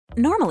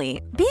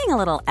Normally, being a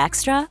little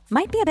extra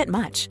might be a bit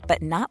much,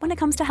 but not when it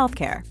comes to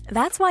healthcare.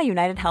 That's why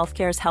United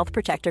Healthcare's Health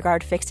Protector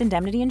Guard fixed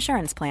indemnity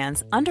insurance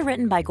plans,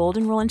 underwritten by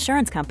Golden Rule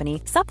Insurance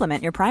Company,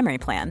 supplement your primary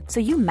plan so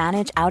you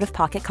manage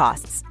out-of-pocket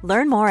costs.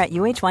 Learn more at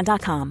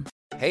uh1.com.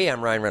 Hey,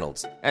 I'm Ryan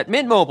Reynolds. At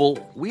Mint Mobile,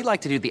 we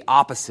like to do the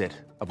opposite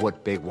of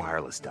what Big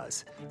Wireless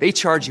does. They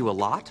charge you a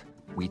lot,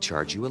 we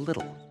charge you a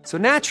little. So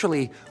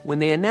naturally, when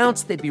they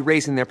announced they'd be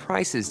raising their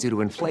prices due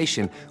to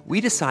inflation, we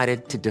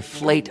decided to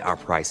deflate our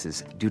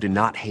prices due to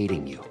not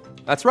hating you.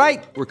 That's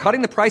right. We're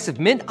cutting the price of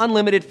Mint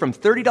Unlimited from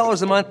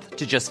 $30 a month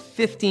to just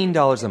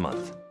 $15 a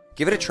month.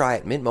 Give it a try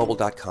at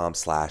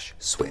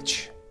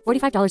mintmobile.com/switch.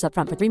 $45 up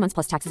front for 3 months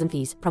plus taxes and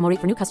fees. Promo rate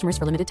for new customers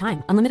for limited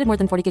time. Unlimited more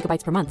than 40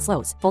 gigabytes per month.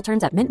 Slows full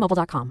terms at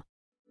mintmobile.com.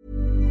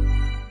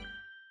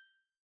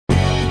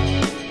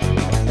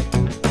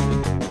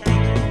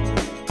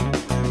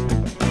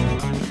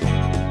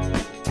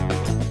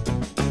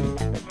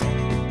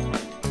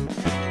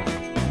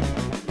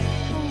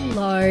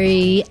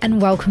 Hello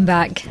and welcome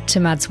back to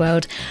Mads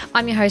World.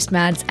 I'm your host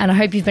Mads and I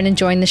hope you've been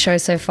enjoying the show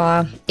so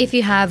far. If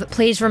you have,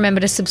 please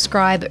remember to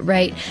subscribe,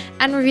 rate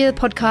and review the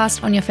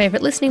podcast on your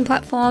favourite listening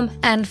platform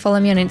and follow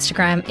me on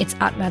Instagram. It's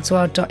at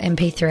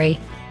madsworld.mp3.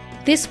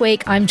 This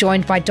week I'm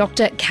joined by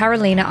Dr.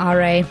 Carolina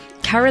Are.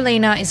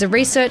 Carolina is a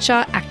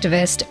researcher,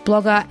 activist,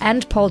 blogger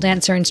and pole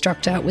dancer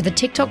instructor with a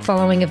TikTok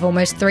following of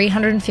almost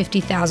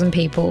 350,000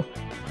 people.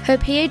 Her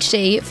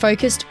PhD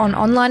focused on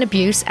online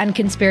abuse and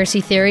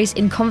conspiracy theories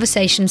in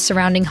conversations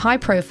surrounding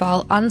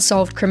high-profile,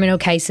 unsolved criminal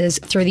cases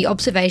through the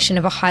observation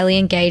of a highly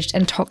engaged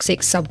and toxic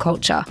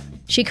subculture.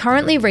 She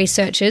currently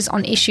researches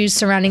on issues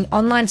surrounding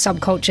online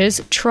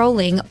subcultures,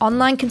 trolling,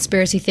 online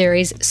conspiracy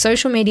theories,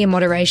 social media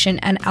moderation,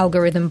 and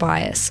algorithm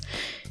bias.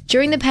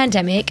 During the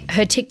pandemic,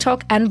 her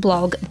TikTok and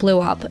blog blew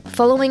up,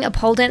 following a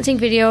pole dancing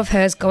video of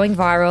hers going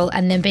viral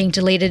and then being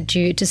deleted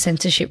due to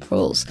censorship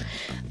rules.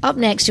 Up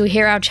next, you'll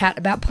hear our chat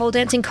about pole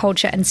dancing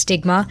culture and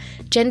stigma,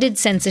 gendered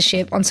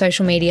censorship on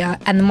social media,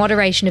 and the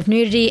moderation of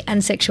nudity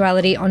and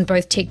sexuality on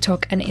both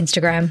TikTok and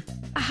Instagram.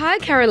 Hi,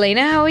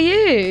 Carolina, how are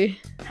you?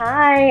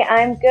 Hi,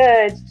 I'm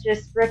good.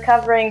 Just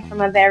recovering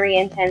from a very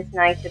intense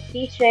night of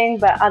teaching,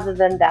 but other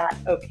than that,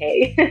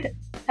 okay.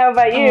 How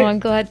about you? Oh, I'm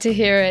glad to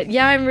hear it.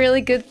 Yeah, I'm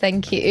really good,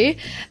 thank you.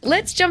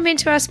 Let's jump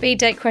into our speed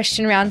date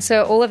question round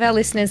so all of our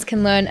listeners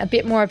can learn a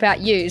bit more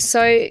about you.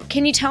 So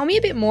can you tell me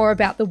a bit more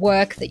about the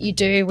work that you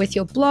do with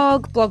your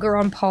blog, Blogger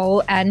on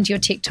Pole, and your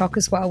TikTok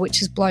as well, which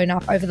has blown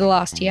up over the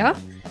last year?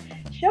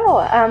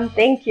 Sure.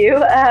 Thank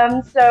you.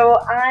 So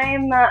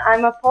I'm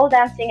a pole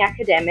dancing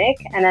academic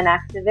and an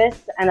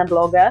activist and a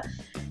blogger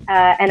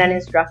and an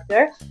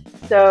instructor.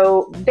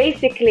 So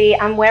basically,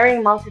 I'm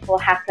wearing multiple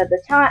hats at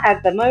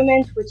the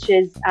moment, which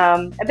is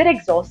a bit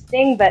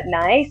exhausting but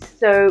nice.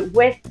 So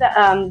with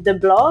the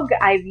blog,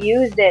 I've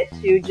used it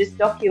to just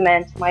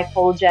document my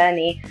pole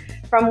journey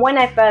from when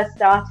I first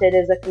started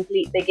as a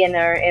complete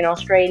beginner in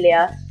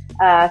Australia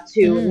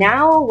to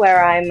now,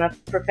 where I'm a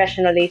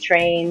professionally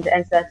trained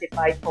and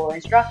certified pole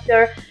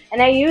instructor.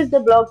 And I use the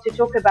blog to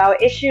talk about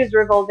issues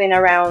revolving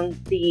around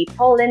the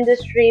pole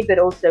industry, but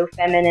also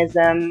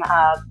feminism,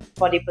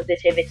 body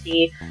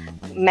positivity,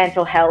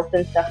 mental health,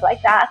 and stuff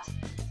like that.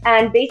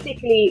 And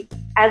basically,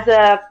 as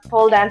a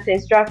pole dance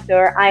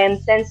instructor, I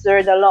am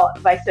censored a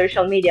lot by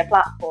social media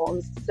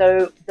platforms.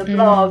 So the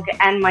blog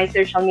and my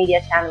social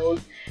media channels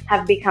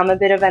have become a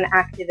bit of an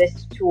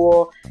activist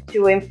tool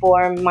to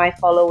inform my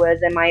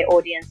followers and my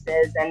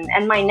audiences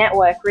and my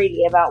network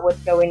really about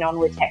what's going on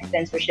with tech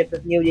censorship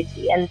of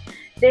nudity. And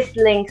this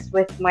links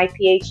with my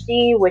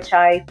PhD, which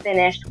I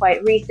finished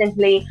quite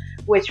recently,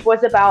 which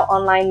was about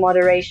online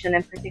moderation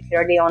and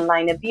particularly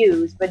online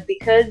abuse. But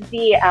because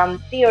the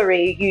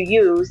theory you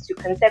use to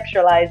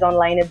conceptualize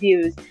online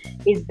abuse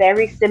is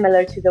very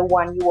similar to the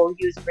one you will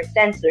use for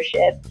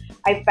censorship,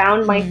 I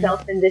found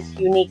myself in this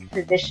unique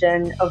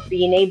position of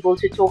being able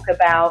to talk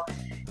about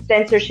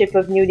censorship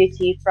of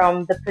nudity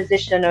from the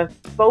position of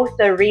both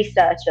a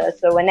researcher,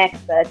 so an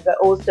expert, but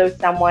also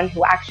someone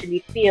who actually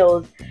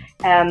feels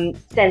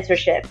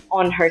censorship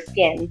on her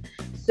skin.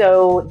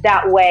 So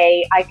that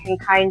way I can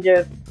kind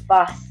of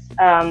bust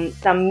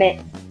some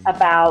myths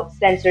about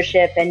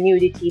censorship and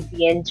nudity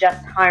being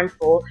just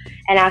harmful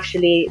and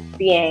actually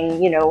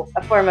being,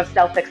 a form of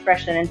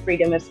self-expression and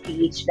freedom of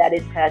speech that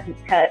is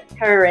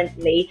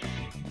currently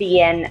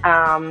being,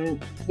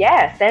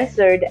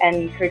 censored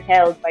and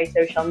curtailed by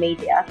social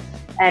media.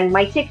 And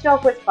my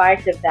TikTok was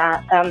part of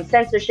that.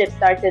 Censorship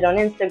started on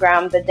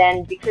Instagram, but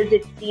then because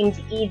it seemed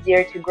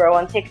easier to grow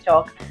on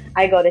TikTok,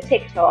 I got a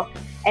TikTok.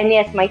 And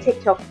yes, my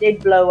TikTok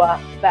did blow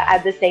up, but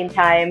at the same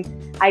time,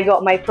 I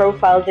got my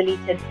profile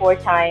deleted 4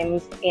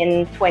 times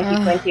in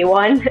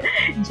 2021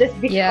 just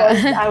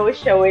because I was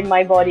showing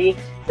my body.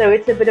 So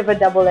it's a bit of a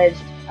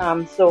double-edged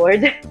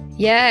sword.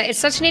 Yeah, it's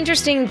such an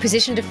interesting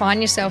position to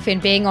find yourself in,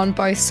 being on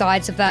both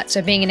sides of that.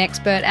 So being an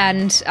expert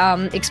and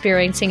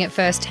experiencing it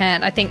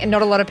firsthand. I think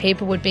not a lot of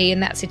people would be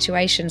in that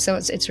situation. So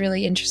it's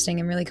really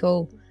interesting and really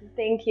cool.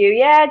 Thank you.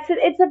 Yeah,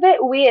 it's a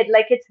bit weird.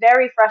 Like, it's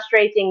very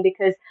frustrating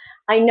because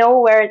I know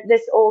where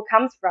this all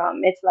comes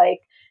from. It's like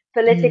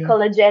political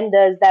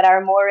agendas that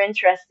are more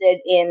interested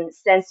in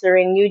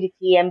censoring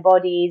nudity and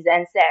bodies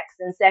and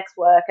sex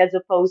work as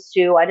opposed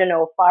to, I don't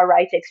know, far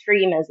right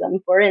extremism,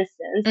 for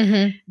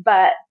instance.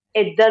 But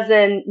it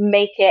doesn't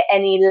make it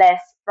any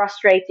less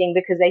frustrating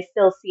because I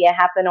still see it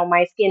happen on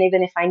my skin,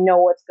 even if I know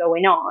what's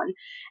going on.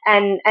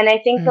 And I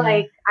think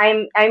like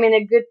I'm in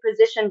a good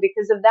position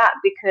because of that,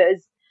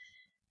 because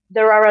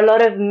there are a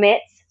lot of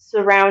myths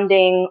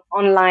surrounding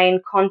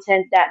online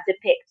content that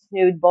depicts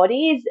nude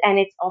bodies. And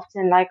it's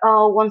often like,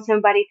 oh, won't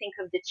somebody think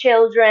of the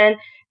children?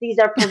 These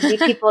are probably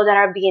people that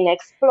are being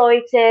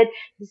exploited.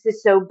 This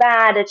is so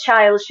bad. A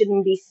child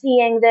shouldn't be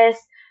seeing this.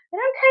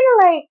 And I'm kind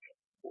of like,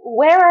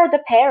 where are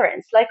the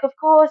parents? Like, of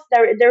course,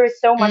 there is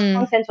so much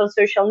content on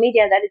social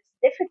media that it's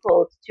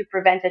difficult to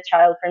prevent a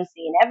child from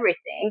seeing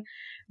everything.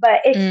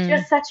 But it's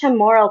just such a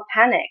moral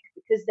panic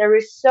because there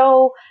is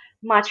so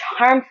much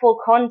harmful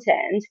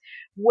content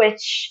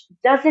which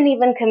doesn't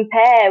even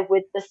compare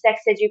with the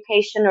sex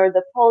education or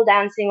the pole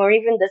dancing or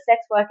even the sex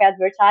work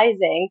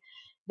advertising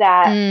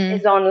that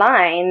is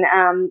online.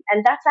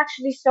 And that's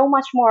actually so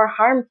much more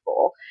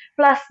harmful.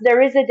 Plus,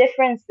 there is a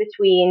difference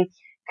between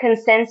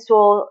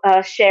consensual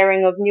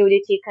sharing of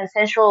nudity,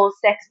 consensual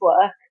sex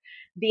work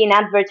being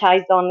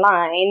advertised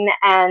online,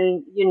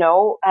 and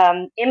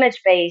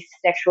image-based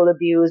sexual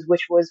abuse,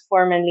 which was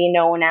formerly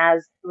known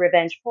as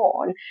revenge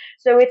porn.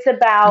 So it's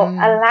about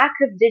a lack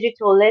of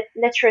digital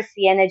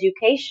literacy and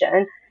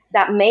education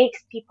that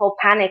makes people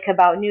panic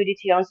about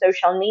nudity on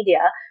social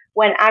media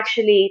when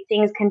actually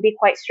things can be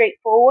quite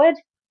straightforward.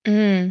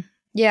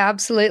 Yeah,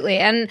 absolutely.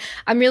 And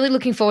I'm really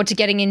looking forward to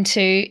getting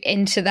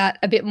into that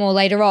a bit more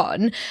later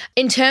on.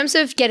 In terms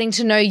of getting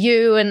to know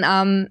you and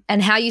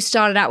how you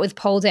started out with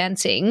pole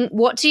dancing,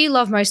 what do you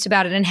love most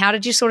about it and how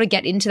did you sort of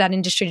get into that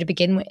industry to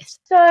begin with?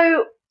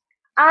 So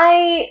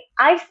I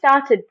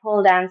started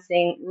pole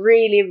dancing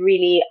really,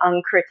 really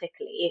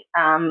uncritically.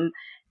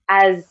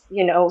 As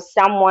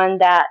someone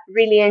that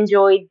really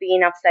enjoyed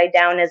being upside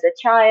down as a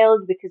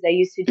child because I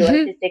used to do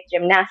artistic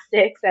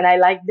gymnastics and I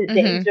liked the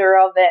danger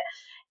of it.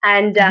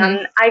 And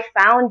I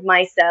found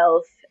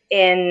myself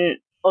in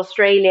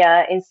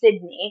Australia, in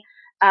Sydney,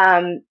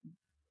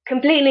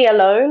 completely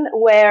alone,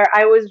 where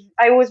I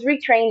was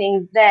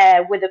retraining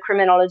there with a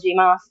criminology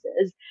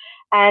master's.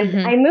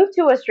 And I moved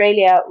to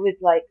Australia with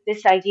like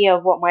this idea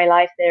of what my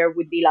life there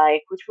would be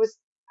like, which was,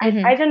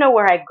 I don't know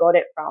where I got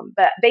it from,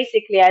 but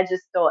basically I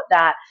just thought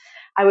that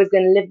I was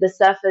going to live the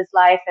surfer's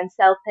life and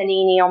sell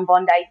panini on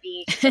Bondi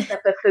Beach, set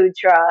up a food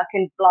truck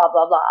and blah,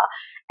 blah, blah.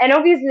 And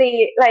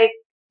obviously, like,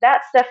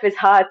 that stuff is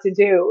hard to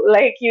do.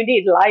 Like, you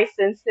need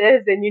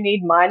licenses and you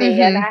need money,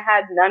 and I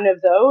had none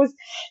of those.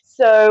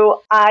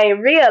 So I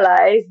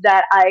realized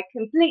that I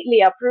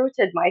completely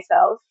uprooted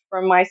myself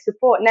from my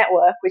support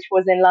network, which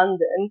was in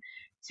London,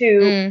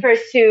 to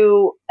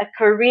pursue a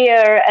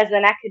career as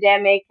an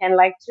academic and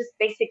like just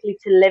basically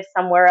to live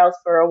somewhere else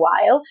for a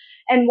while.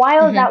 And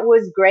while that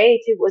was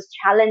great, it was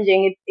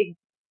challenging. It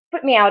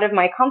put me out of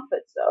my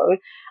comfort zone.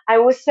 I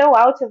was so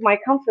out of my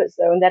comfort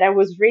zone that I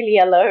was really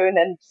alone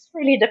and just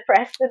really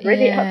depressed and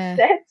really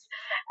upset.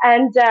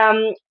 And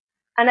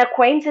an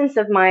acquaintance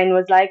of mine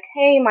was like,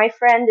 hey, my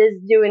friend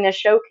is doing a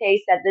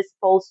showcase at this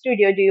pole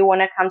studio. Do you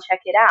want to come check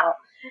it out?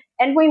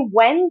 And we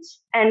went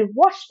and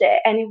watched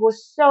it, and it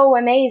was so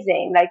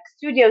amazing. Like,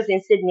 studios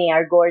in Sydney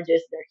are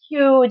gorgeous. They're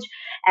huge,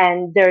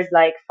 and there's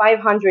like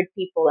 500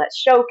 people at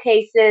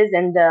showcases,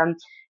 and the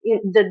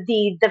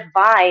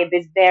vibe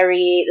is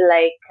very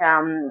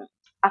like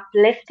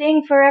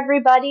uplifting for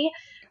everybody.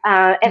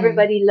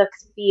 Everybody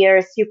looks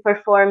fierce. You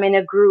perform in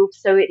a group,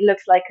 so it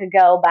looks like a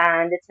girl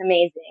band. It's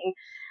amazing.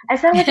 And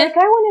so I was like,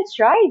 I want to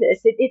try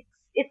this.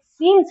 It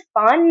seems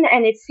fun,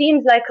 and it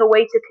seems like a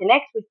way to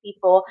connect with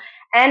people,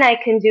 and I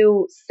can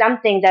do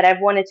something that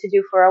I've wanted to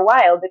do for a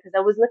while, because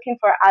I was looking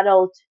for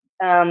adult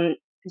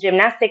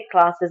gymnastic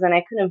classes and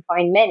I couldn't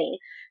find many.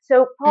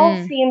 So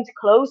pole seemed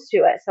close to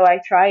it, so I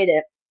tried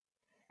it,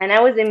 and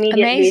I was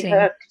immediately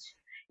hooked.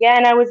 Yeah,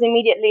 and I was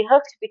immediately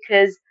hooked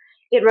because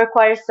it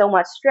requires so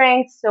much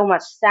strength, so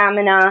much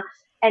stamina,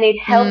 and it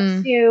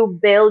helps you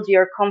build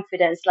your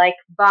confidence, like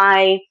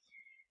by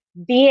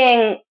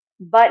being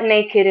butt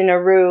naked in a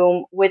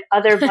room with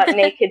other butt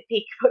naked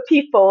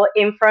people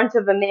in front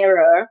of a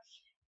mirror.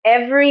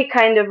 Every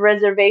kind of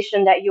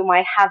reservation that you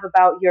might have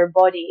about your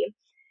body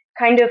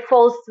kind of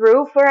falls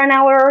through for an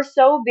hour or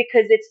so,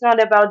 because it's not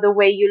about the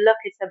way you look.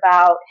 It's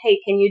about, hey,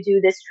 can you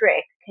do this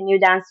trick? Can you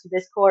dance to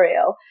this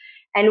choreo?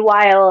 And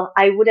while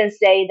I wouldn't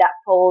say that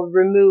pole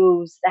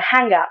removes the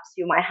hang-ups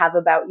you might have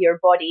about your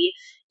body,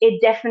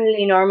 it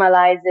definitely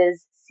normalizes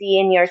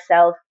seeing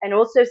yourself, and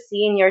also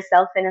seeing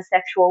yourself in a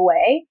sexual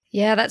way.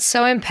 Yeah, that's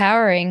so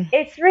empowering.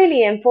 It's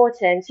really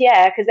important,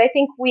 yeah, because I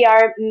think we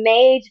are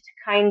made to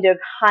kind of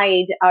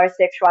hide our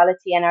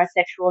sexuality and our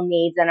sexual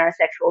needs and our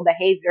sexual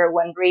behavior,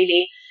 when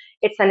really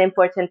it's an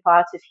important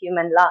part of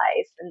human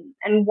life.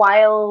 And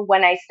while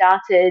when I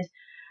started,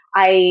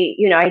 I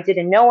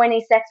didn't know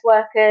any sex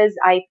workers.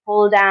 I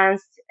pole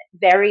danced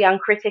very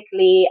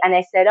uncritically, and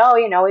I said, oh,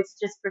 it's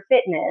just for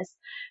fitness.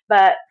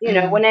 But,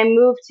 when I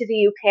moved to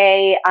the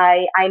UK,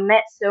 I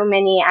met so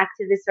many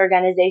activist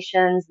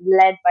organizations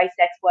led by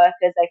sex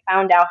workers. I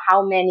found out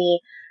how many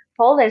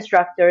pole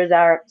instructors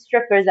are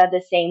strippers at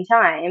the same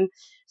time.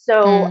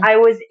 So I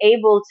was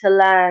able to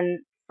learn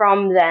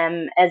from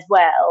them as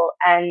well.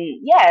 And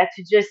yeah,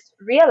 to just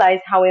realize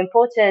how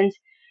important,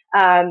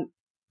 um,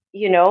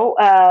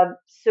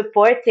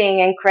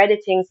 supporting and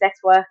crediting sex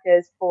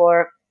workers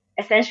for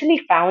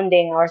essentially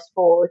founding our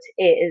sport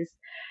is.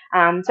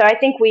 So I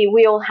think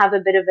we all have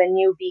a bit of a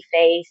newbie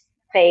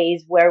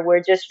phase where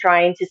we're just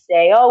trying to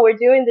say, oh, we're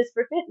doing this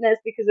for fitness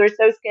because we're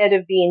so scared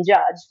of being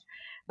judged.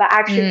 But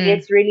actually,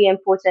 it's really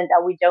important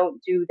that we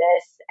don't do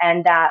this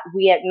and that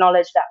we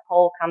acknowledge that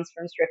pole comes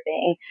from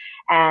stripping,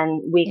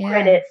 and we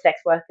credit sex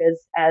workers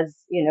as,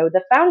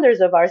 the founders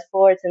of our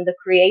sports and the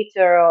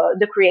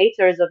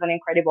creators of an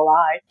incredible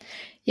art.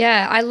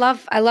 Yeah, I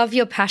love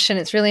your passion.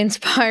 It's really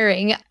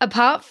inspiring.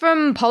 Apart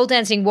from pole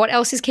dancing, what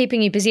else is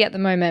keeping you busy at the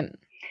moment?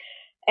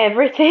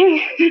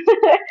 Everything.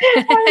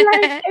 I'm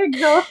like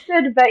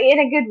exhausted, but in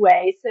a good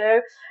way.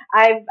 So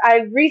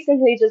I've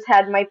recently just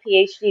had my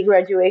PhD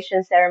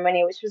graduation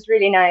ceremony, which was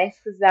really nice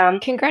because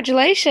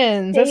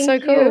congratulations. That's so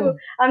thank cool. you.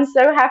 I'm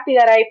so happy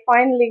that I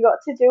finally got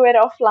to do it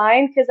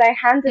offline because I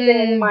handed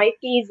in my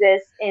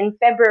thesis in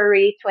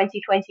February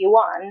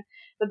 2021.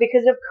 But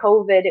because of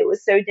COVID, it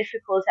was so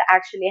difficult to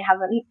actually have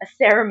a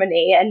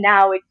ceremony. And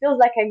now it feels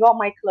like I got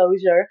my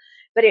closure.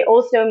 But it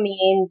also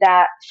means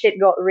that shit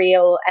got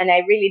real and I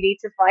really need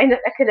to find an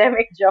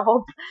academic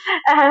job.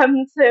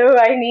 So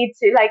I need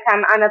to,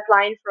 I'm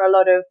applying for a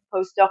lot of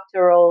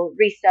postdoctoral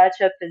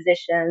researcher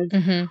positions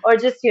or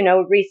just,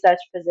 research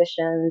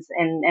positions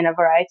in a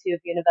variety of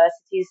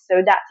universities.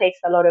 So that takes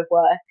a lot of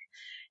work.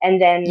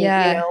 And then,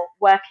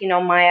 working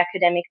on my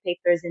academic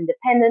papers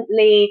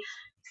independently,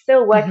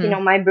 still working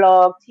on my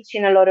blog,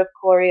 teaching a lot of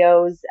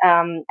choreos,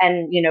 and,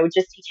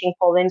 just teaching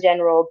pole in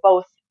general,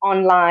 both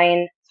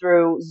online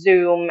through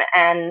Zoom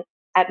and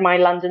at my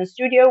London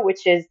studio,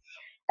 which is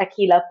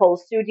Aquila Pole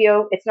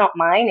Studio. It's not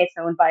mine. It's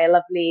owned by a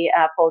lovely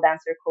pole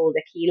dancer called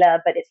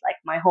Aquila, but it's like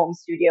my home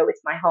studio.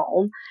 It's my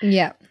home.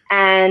 Yeah.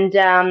 And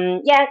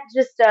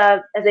just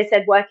as I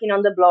said, working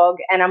on the blog,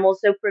 and I'm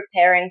also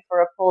preparing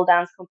for a pole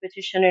dance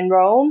competition in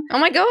Rome. Oh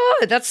my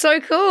God, that's so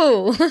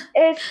cool.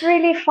 It's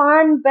really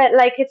fun, but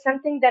it's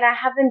something that I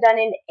haven't done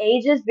in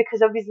ages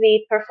because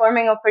obviously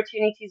performing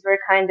opportunities were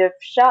kind of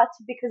shut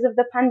because of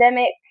the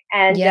pandemic.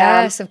 And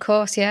yes, of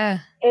course, yeah.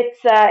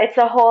 It's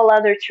a whole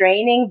other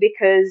training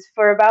because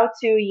for about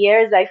 2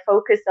 years I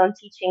focused on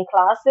teaching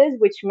classes,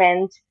 which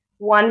meant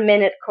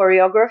 1-minute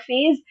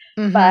choreographies,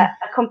 but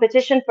a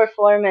competition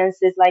performance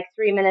is like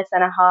 3 minutes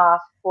and a half,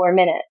 4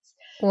 minutes.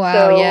 Wow,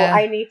 so yeah.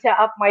 I need to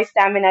up my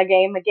stamina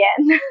game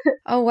again.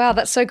 Oh wow,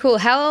 that's so cool.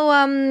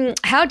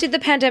 How did the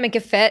pandemic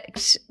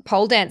affect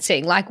pole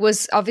dancing?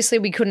 Was obviously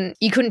you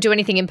couldn't do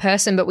anything in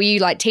person, but were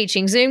you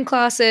teaching Zoom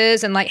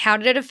classes, and how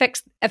did it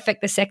affect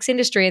the sex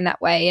industry in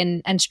that way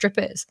and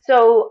strippers?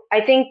 So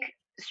I think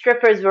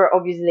strippers were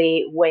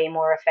obviously way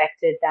more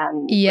affected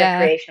than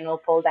recreational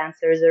pole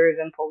dancers or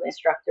even pole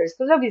instructors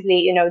because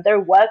obviously,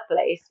 their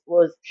workplace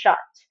was shut.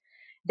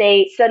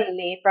 They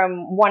suddenly,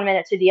 from 1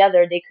 minute to the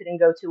other, they couldn't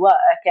go to work.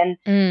 And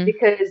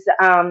because,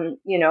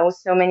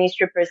 so many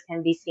strippers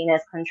can be seen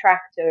as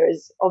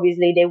contractors,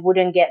 obviously they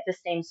wouldn't get the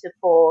same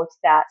support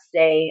that,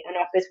 say, an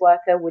office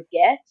worker would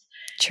get.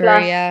 True,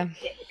 Plus, yeah.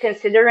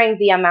 Considering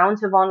the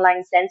amount of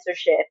online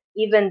censorship,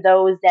 even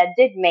those that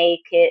did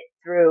make it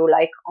through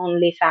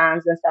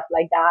OnlyFans and stuff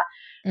like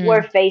that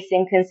were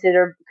facing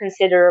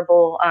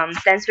considerable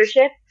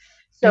censorship.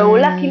 So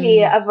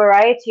luckily, a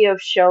variety of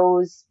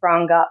shows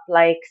sprung up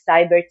like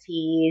Cyber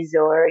Tease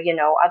or,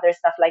 other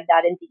stuff like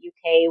that in the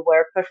UK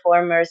where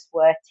performers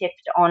were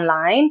tipped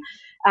online.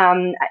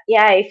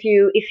 If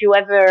you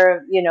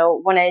ever,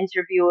 want to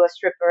interview a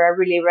stripper, I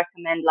really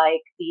recommend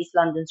the East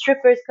London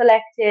Strippers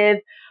Collective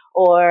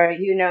or,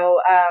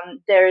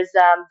 there's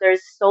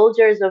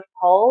Soldiers of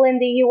Pole in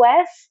the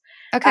US.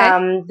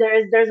 Okay.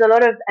 There's a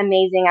lot of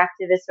amazing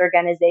activist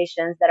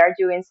organizations that are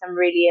doing some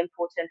really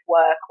important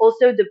work.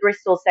 Also, the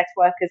Bristol Sex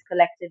Workers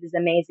Collective is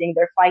amazing.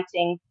 They're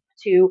fighting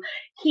to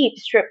keep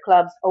strip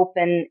clubs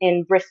open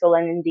in Bristol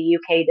and in the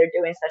UK. They're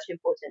doing such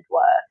important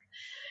work.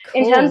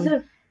 Cool. In terms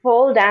of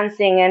pole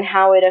dancing and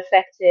how it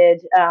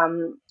affected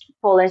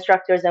pole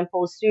instructors and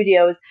pole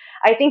studios,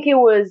 I think it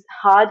was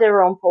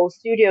harder on pole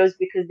studios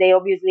because they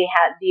obviously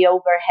had the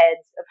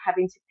overheads of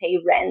having to pay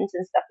rent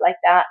and stuff like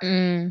that,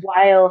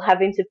 while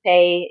having to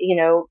pay,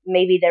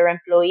 maybe their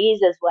employees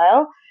as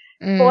well.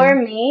 For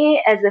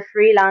me, as a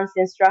freelance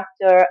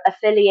instructor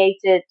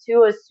affiliated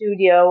to a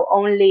studio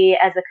only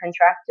as a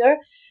contractor,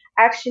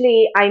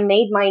 actually, I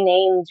made my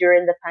name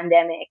during the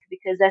pandemic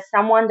because as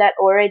someone that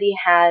already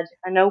had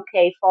an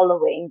okay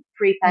following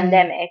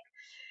pre-pandemic,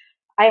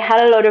 I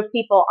had a lot of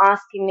people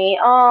asking me,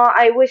 oh,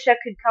 I wish I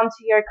could come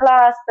to your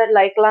class, but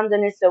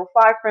London is so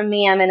far from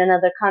me. I'm in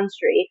another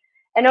country.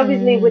 And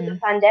obviously with the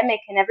pandemic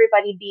and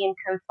everybody being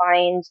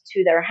confined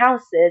to their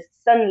houses,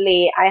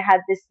 suddenly I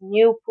had this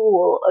new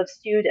pool of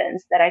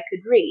students that I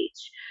could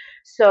reach.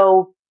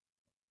 So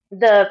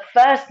the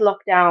first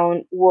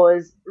lockdown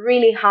was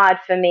really hard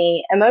for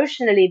me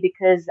emotionally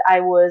because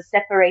I was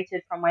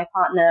separated from my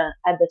partner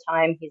at the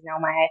time. He's now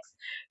my ex,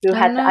 who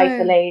had to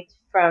isolate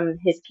from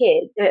his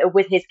kid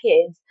with his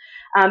kids.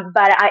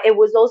 It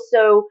was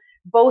also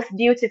both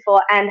beautiful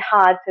and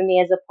hard for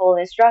me as a pole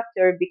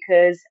instructor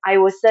because I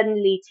was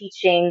suddenly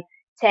teaching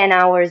 10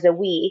 hours a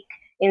week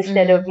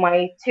instead of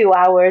my 2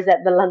 hours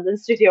at the London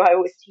studio I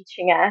was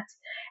teaching at.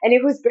 And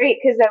it was great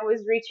because I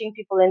was reaching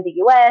people in the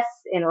US,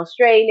 in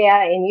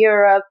Australia, in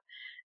Europe.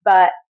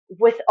 But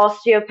with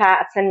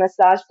osteopaths and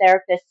massage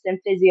therapists and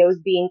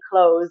physios being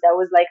closed, I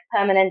was like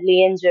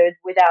permanently injured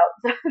without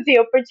the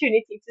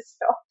opportunity to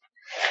stop.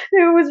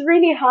 It was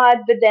really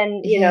hard. But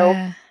then,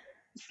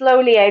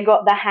 slowly I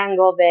got the hang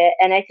of it.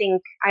 And I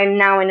think I'm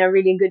now in a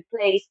really good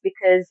place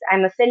because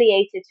I'm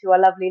affiliated to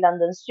a lovely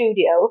London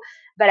studio.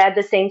 But at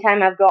the same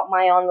time, I've got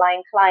my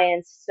online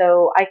clients.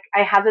 So I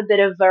have a bit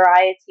of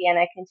variety and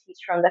I can teach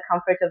from the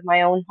comfort of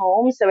my own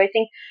home. So I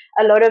think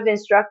a lot of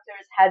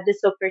instructors had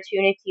this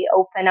opportunity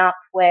open up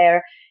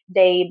where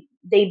they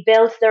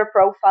built their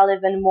profile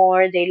even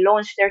more. They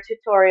launched their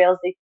tutorials.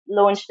 They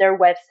launched their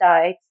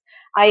websites.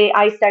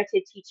 I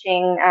started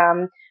teaching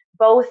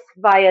both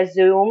via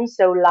Zoom,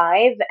 so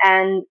live,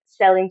 and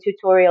selling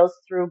tutorials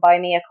through Buy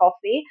Me a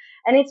Coffee.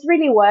 And it's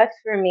really worked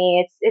for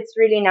me. It's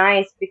really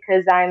nice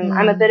because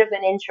I'm a bit of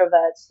an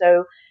introvert.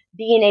 So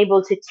being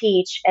able to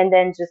teach and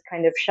then just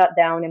kind of shut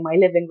down in my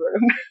living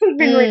room has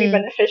been really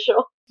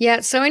beneficial. Yeah,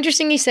 it's so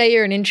interesting you say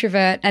you're an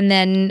introvert and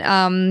then,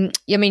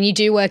 you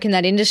do work in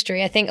that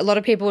industry. I think a lot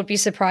of people would be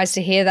surprised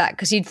to hear that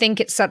because you'd think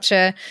it's such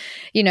a,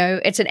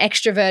 it's an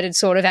extroverted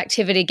sort of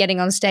activity, getting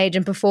on stage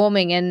and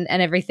performing and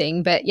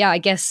everything. But yeah, I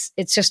guess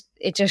it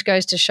just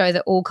goes to show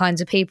that all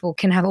kinds of people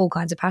can have all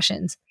kinds of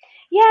passions.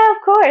 Yeah, of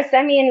course.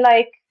 I mean,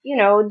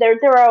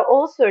 there are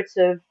all sorts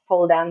of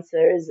pole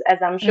dancers,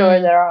 as I'm sure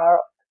there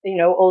are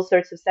all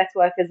sorts of sex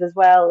workers as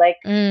well,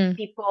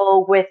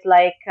 people with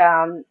I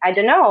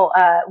don't know,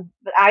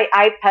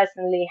 I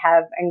personally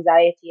have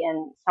anxiety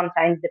and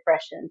sometimes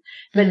depression,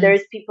 but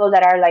there's people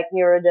that are like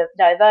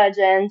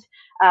neurodivergent.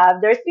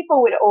 There's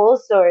people with all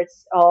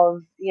sorts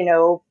of,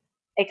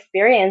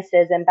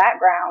 experiences and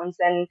backgrounds.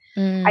 And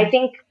I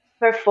think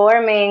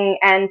performing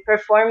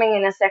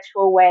in a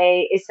sexual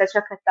way is such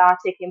a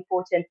cathartic,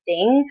 important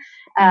thing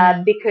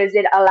because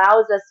it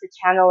allows us to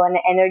channel an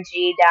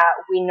energy that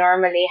we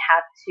normally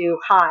have to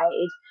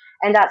hide.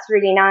 And that's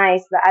really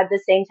nice. But at the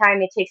same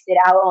time, it takes it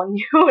out on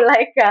you.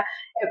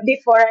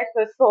 Before I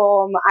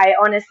perform, I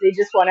honestly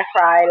just want to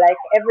cry. Like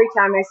every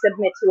time I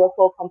submit to a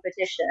pole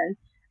competition,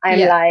 I'm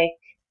like,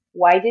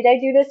 why did I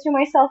do this to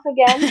myself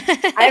again?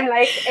 I'm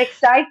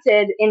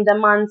excited in the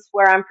months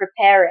where I'm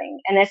preparing.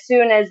 And as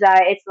soon as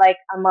it's like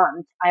a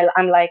month,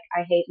 I'm like,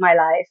 I hate my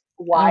life.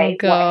 Why?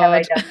 Oh, why have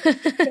I done this?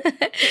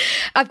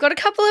 I've got a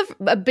couple of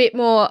a bit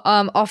more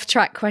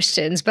off-track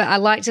questions, but I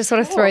like to sort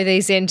of throw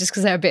these in just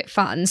because they're a bit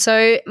fun.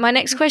 So my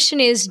next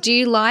question is, do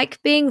you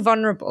like being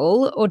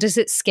vulnerable or does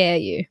it scare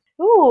you?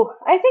 Ooh,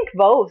 I think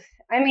both.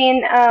 I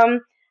mean,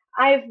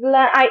 I've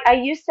learned, I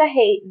used to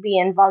hate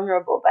being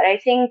vulnerable, but I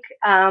think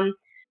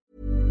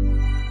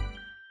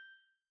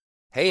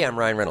Hey, I'm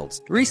Ryan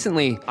Reynolds.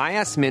 Recently, I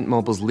asked Mint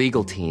Mobile's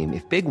legal team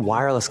if big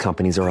wireless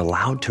companies are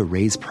allowed to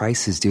raise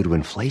prices due to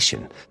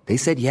inflation. They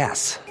said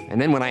yes.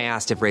 And then when I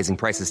asked if raising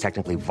prices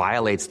technically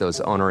violates those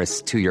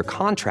onerous 2-year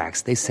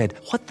contracts, they said,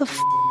 "What the f***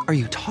 are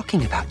you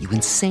talking about, you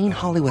insane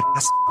Hollywood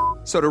ass?"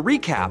 So to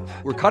recap,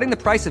 we're cutting the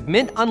price of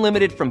Mint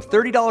Unlimited from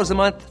 $30 a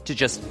month to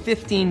just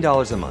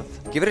 $15 a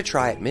month. Give it a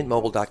try at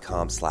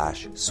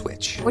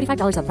mintmobile.com/switch.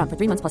 $45 up front for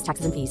 3 months plus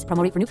taxes and fees.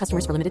 Promo rate for new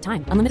customers for limited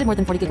time. Unlimited more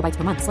than 40 gigabytes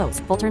per month. Slows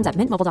full terms at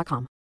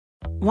mintmobile.com.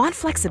 Want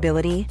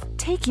flexibility?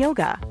 Take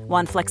yoga.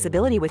 Want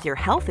flexibility with your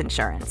health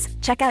insurance?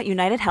 Check out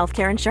United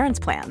Healthcare Insurance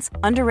Plans.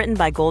 Underwritten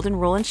by Golden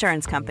Rule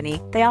Insurance Company,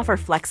 they offer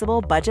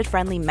flexible,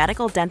 budget-friendly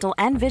medical, dental,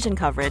 and vision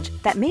coverage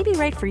that may be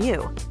right for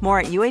you.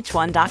 More at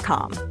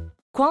uh1.com.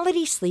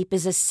 Quality sleep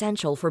is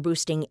essential for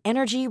boosting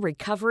energy,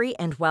 recovery,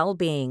 and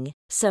well-being.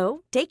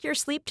 So, take your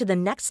sleep to the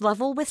next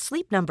level with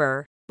Sleep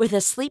Number. With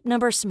a Sleep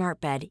Number smart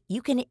bed,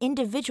 you can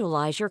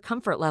individualize your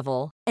comfort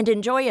level and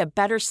enjoy a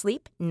better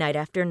sleep night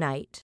after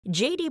night.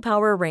 J.D.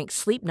 Power ranks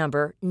Sleep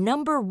Number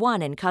number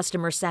 1 in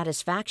customer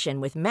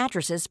satisfaction with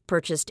mattresses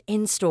purchased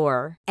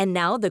in-store. And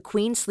now the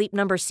Queen Sleep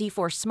Number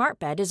C4 smart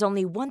bed is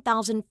only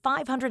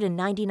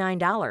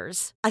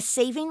 $1,599, a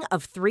saving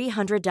of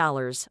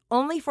 $300,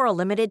 only for a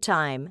limited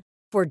time.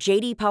 For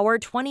J.D. Power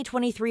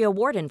 2023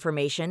 award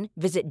information,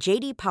 visit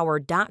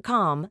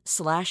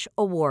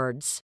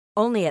jdpower.com/awards.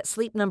 Only at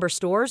Sleep Number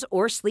stores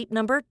or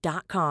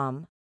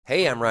sleepnumber.com.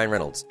 Hey, I'm Ryan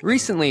Reynolds.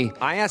 Recently,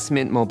 I asked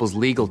Mint Mobile's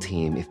legal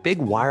team if big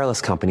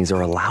wireless companies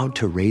are allowed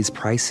to raise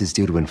prices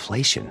due to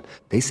inflation.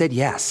 They said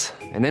yes.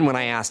 And then when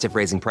I asked if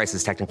raising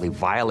prices technically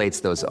violates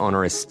those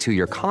onerous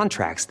 2-year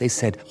contracts, they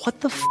said, "What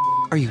the f***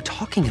 are you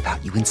talking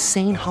about, you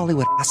insane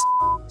Hollywood ass?"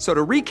 So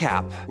to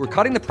recap, we're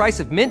cutting the price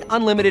of Mint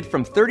Unlimited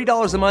from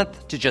 $30 a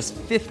month to just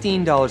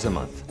 $15 a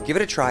month. Give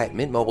it a try at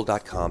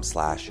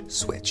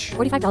mintmobile.com/switch.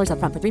 $45 up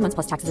front for 3 months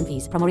plus taxes and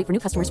fees. Promo rate for new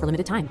customers for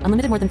limited time.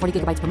 Unlimited more than 40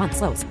 gigabytes per month.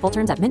 Slows full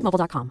terms at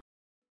mintmobile.com.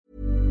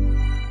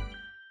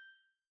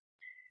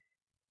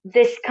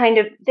 This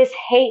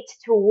hate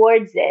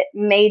towards it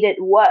made it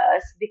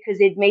worse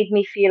because it made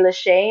me feel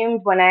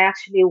ashamed when I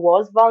actually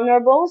was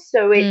vulnerable.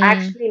 So it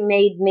actually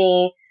made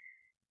me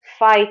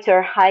fight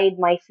or hide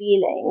my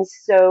feelings.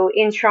 So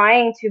in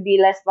trying to be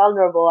less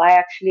vulnerable, I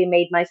actually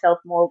made myself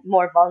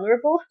more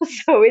vulnerable.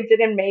 So it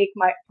didn't make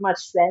much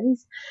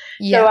sense.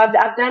 Yeah. So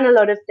I've done a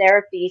lot of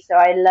therapy. So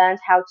I learned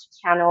how to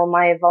channel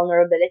my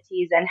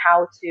vulnerabilities and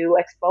how to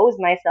expose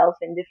myself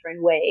in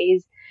different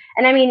ways.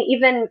 And I mean,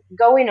 even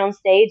going on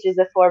stage is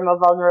a form of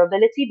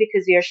vulnerability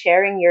because you're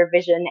sharing your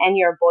vision and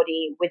your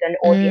body with an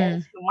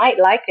audience who might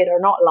like it or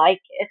not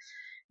like it.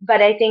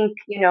 But I think,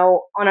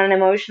 on an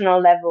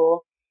emotional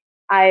level,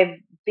 I've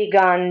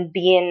begun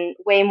being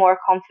way more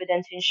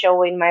confident in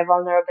showing my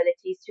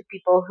vulnerabilities to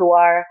people who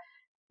are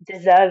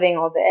deserving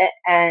of it.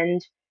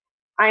 And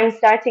I'm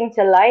starting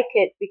to like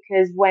it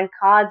because when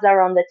cards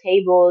are on the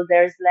table,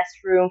 there's less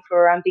room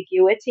for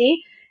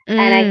ambiguity.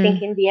 And I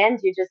think in the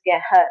end, you just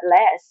get hurt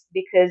less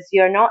because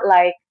you're not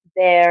like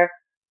there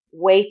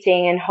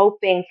waiting and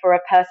hoping for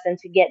a person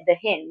to get the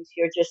hint.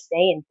 You're just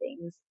saying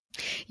things.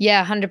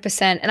 Yeah,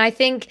 100%. And I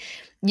think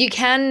you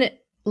can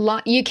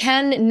not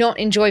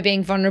enjoy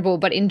being vulnerable,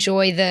 but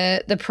enjoy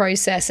the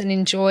process and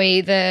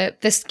enjoy the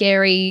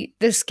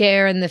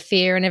scare and the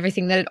fear and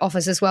everything that it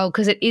offers as well,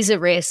 because it is a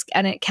risk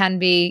and it can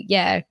be,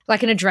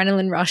 like an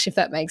adrenaline rush, if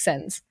that makes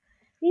sense.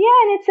 Yeah,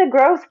 and it's a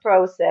growth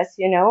process,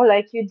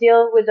 like you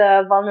deal with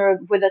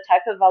with a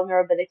type of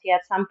vulnerability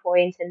at some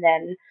point, and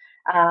then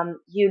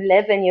you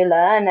live and you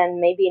learn,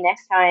 and maybe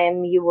next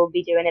time you will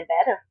be doing it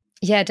better.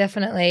 Yeah,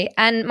 definitely.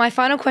 And my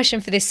final question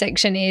for this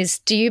section is,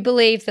 do you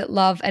believe that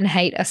love and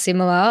hate are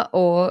similar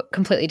or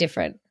completely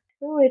different?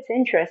 Oh, it's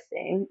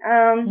interesting.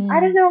 I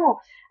don't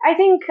know. I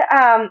think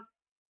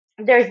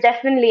there's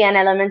definitely an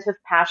element of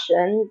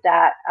passion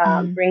that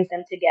brings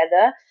them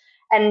together.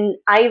 And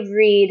I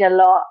read a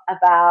lot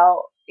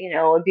about,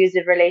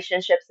 abusive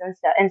relationships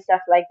and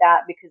stuff like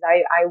that because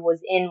I was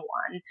in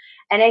one.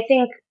 And I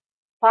think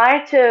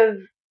part of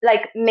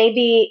like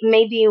maybe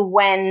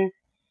when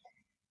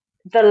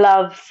the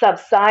love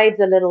subsides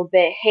a little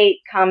bit,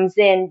 hate comes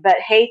in, but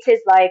hate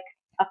is like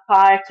a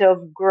part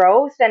of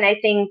growth. And I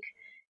think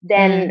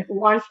then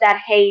once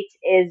that hate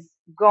is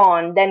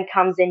gone, then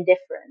comes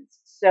indifference.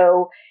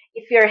 So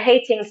if you're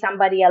hating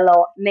somebody a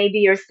lot, maybe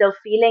you're still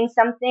feeling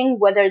something,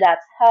 whether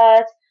that's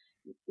hurt,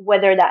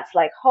 whether that's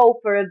like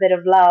hope or a bit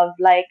of love.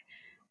 Like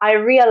I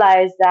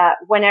realized that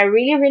when I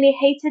really, really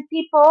hated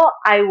people,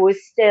 I was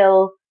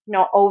still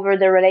not over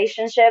the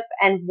relationship.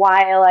 And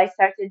while I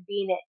started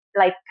being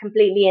like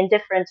completely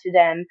indifferent to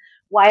them,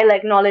 while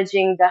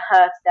acknowledging the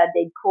hurt that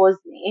they'd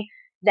caused me,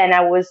 then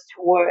I was,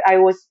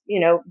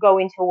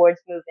 going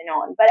towards moving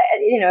on. But,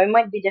 it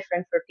might be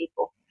different for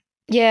people.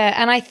 Yeah,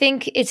 and I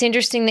think it's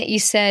interesting that you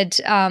said,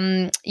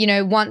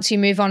 once you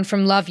move on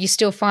from love, you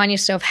still find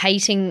yourself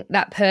hating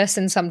that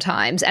person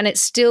sometimes, and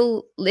it's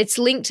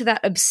linked to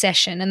that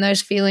obsession and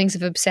those feelings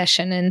of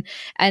obsession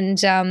and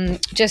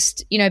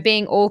just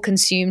being all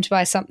consumed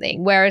by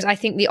something. Whereas I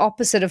think the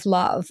opposite of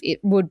love, it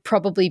would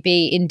probably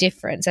be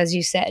indifference, as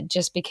you said,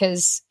 just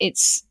because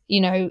it's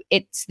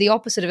the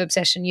opposite of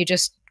obsession. You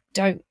just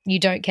don't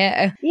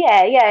care.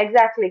 Yeah,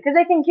 exactly. Because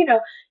I think,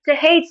 to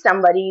hate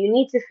somebody, you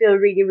need to feel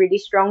really, really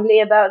strongly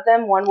about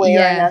them one way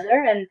or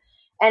another. And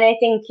I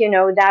think,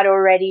 that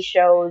already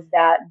shows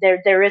that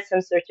there is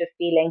some sort of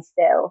feeling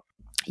still.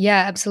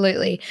 Yeah,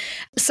 absolutely.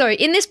 So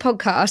in this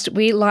podcast,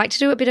 we like to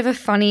do a bit of a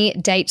funny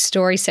date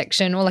story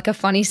section, or like a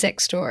funny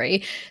sex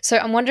story. So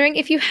I'm wondering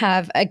if you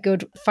have a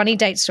good funny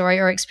date story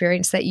or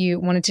experience that you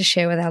wanted to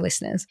share with our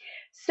listeners.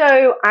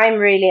 So I'm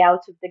really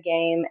out of the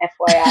game,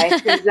 FYI,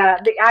 because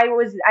I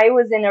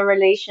was in a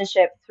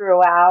relationship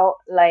throughout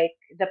like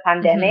the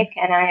pandemic,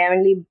 and I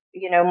only,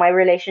 my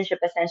relationship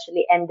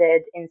essentially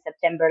ended in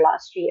September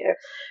last year.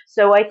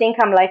 So I think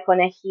I'm like on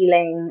a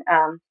healing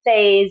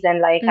phase,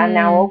 and like I'm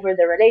now over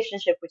the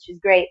relationship, which is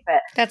great.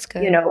 But that's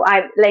good.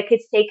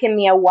 It's taken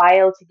me a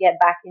while to get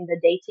back in the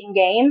dating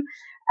game.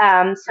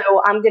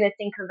 So I'm going to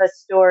think of a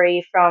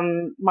story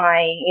from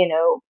my,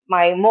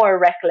 my more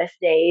reckless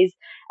days.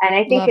 And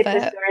I think a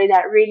story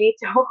that really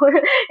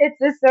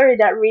it's a story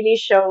that really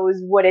shows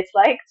what it's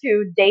like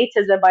to date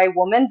as a bi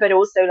woman, but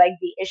also like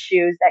the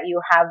issues that you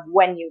have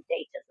when you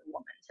date as a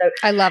woman. So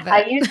I love it.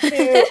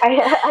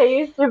 I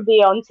used to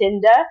be on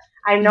Tinder.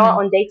 I'm not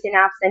on dating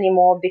apps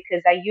anymore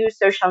because I use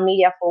social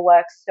media for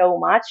work so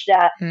much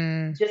that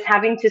just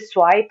having to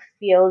swipe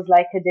feels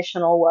like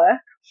additional work.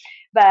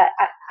 But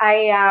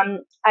I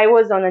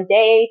was on a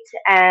date,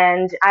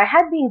 and I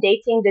had been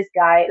dating this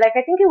guy. Like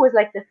I think it was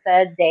like the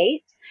third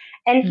date,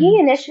 and he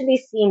initially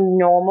seemed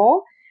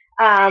normal.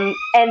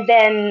 And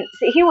then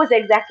so he was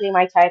exactly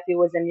my type. He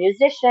was a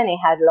musician. He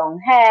had long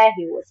hair.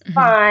 He was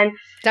fun.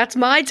 That's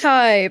my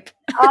type.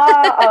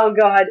 Oh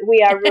God,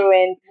 we are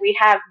ruined. We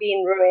have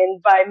been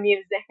ruined by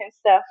music and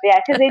stuff. Yeah,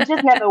 because it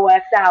just never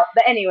works out.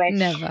 But anyway,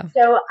 Never.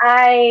 so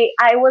I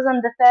was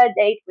on the third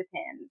date with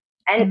him,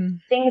 and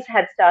things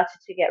had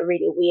started to get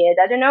really weird.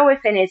 I don't know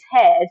if in his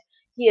head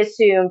he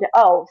assumed,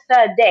 oh,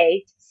 third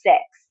date,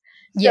 sex.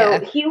 So Yeah.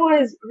 he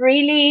was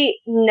really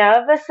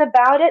nervous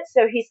about it.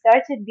 So he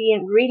started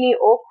being really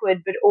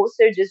awkward, but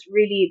also just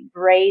really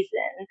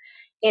brazen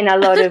in a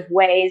lot of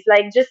ways,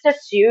 like just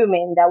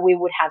assuming that we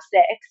would have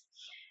sex.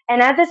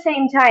 And at the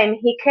same time,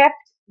 he kept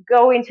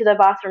going to the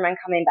bathroom and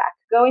coming back,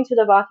 going to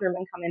the bathroom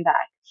and coming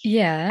back.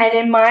 Yeah. And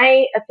in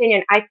my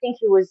opinion, I think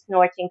he was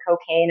snorting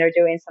cocaine or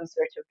doing some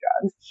sort of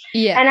drugs.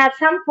 Yeah. And at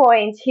some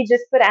point, he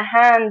just put a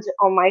hand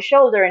on my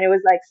shoulder and it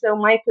was like, so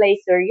my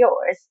place or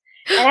yours?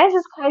 And I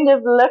just kind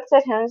of looked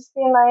at him, just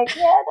being like,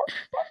 yeah,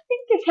 I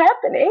think it's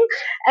happening.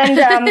 And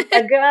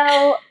a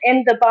girl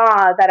in the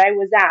bar that I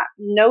was at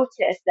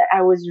noticed that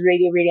I was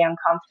really, really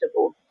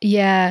uncomfortable.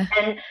 Yeah.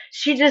 And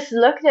she just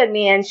looked at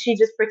me and she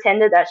just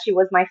pretended that she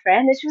was my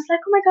friend. And she was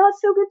like, oh my God,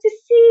 so good to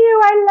see you.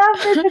 I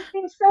love this. It's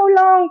been so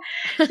long.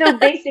 So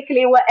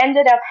basically what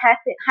ended up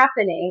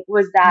happening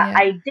was that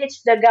I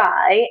ditched the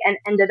guy and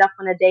ended up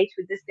on a date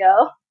with this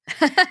girl.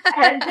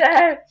 and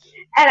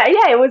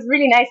yeah, it was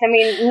really nice. I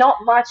mean, not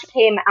much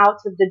came out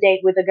of the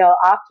date with the girl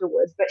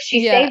afterwards, but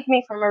she saved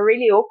me from a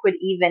really awkward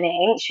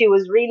evening. She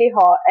was really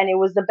hot, and it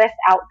was the best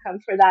outcome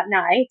for that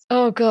night.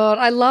 Oh God,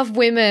 I love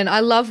women. I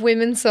love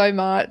women so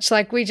much.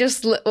 Like we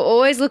just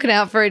always looking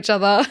out for each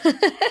other.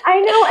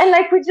 I know, and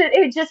like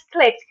it just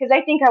clicked because I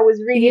think I was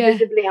really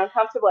visibly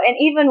uncomfortable, and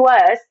even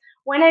worse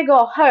when I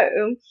go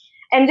home,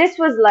 and this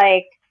was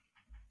like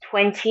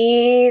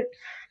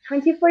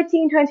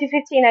 2014,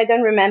 2015, I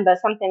don't remember,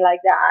 something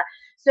like that.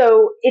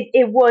 So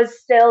it was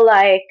still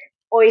like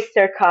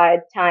Oyster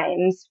card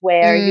times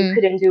where you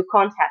couldn't do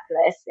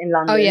contactless in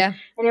London. Oh yeah.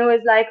 And it was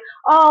like,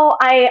 oh,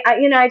 I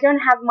don't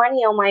have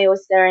money on my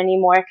Oyster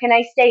anymore. Can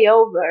I stay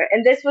over?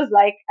 And this was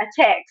like a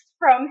text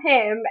from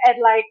him at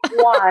like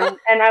 1.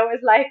 And I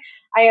was like,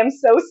 I am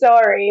so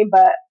sorry,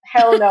 but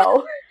hell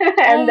no. And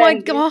oh my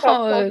then God.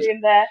 talking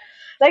there.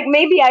 Like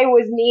maybe I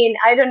was mean,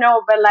 I don't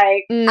know, but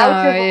like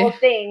out of all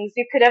things,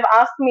 you could have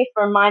asked me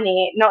for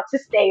money, not to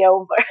stay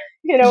over.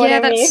 You know what I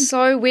mean? Yeah, that's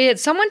so weird.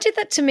 Someone did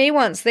that to me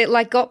once. They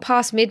like got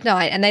past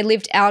midnight and they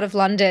lived out of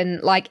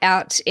London, like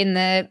out in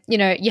the,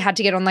 you had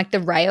to get on like the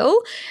rail.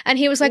 And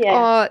he was like,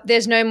 oh,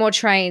 there's no more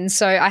trains,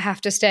 so I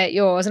have to stay at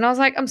yours. And I was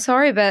like, I'm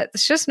sorry, but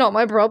it's just not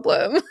my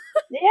problem.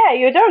 Yeah,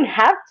 you don't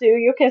have to.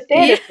 You can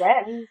stay at a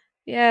friend's.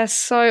 Yeah,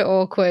 so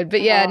awkward.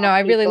 But yeah, no, I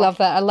really love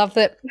that. I love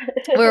that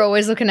we're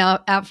always looking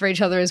out for each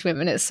other as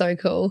women. It's so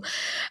cool.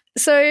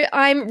 So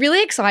I'm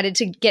really excited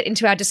to get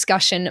into our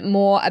discussion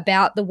more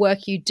about the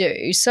work you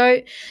do.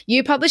 So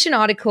you published an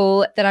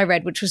article that I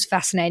read, which was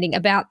fascinating,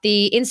 about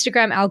the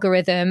Instagram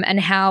algorithm and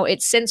how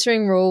its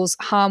censoring rules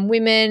harm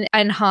women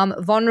and harm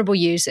vulnerable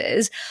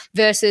users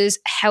versus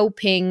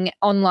helping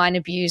online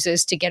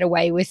abusers to get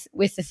away with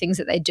the things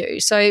that they do.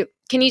 So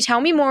can you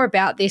tell me more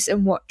about this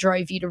and what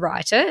drove you to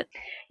write it?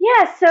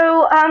 Yeah,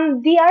 so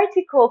the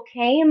article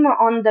came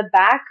on the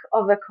back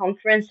of a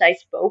conference I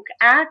spoke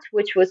at,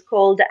 which was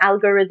called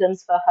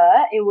Algorithms for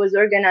Her. It was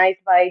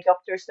organized by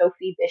Dr.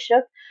 Sophie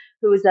Bishop,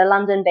 who's a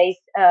London-based,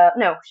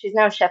 no, she's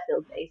now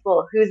Sheffield-based,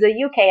 well, who's a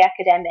UK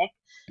academic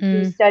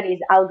who studies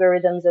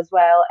algorithms as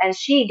well. And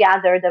she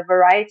gathered a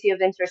variety of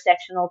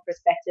intersectional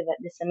perspective at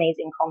this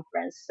amazing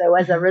conference. So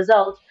as a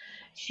result,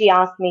 she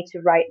asked me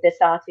to write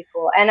this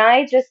article. And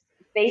I just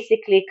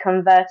basically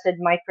converted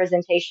my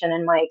presentation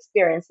and my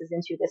experiences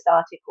into this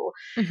article,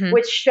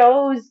 which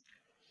shows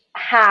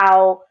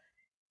how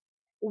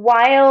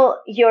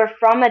while you're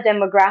from a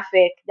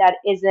demographic that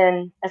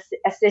isn't a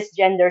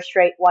cisgender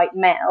straight white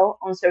male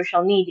on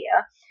social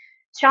media,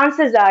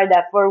 chances are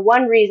that for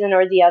one reason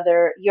or the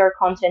other, your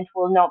content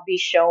will not be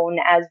shown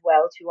as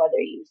well to other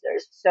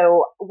users.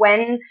 So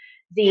when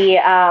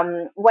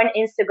when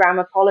Instagram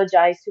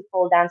apologized to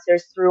pole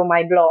dancers through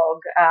my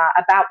blog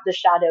about the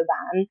shadow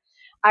ban,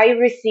 I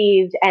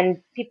received, and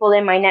people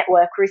in my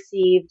network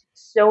received,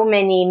 so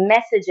many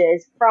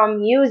messages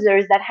from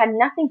users that had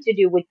nothing to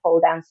do with pole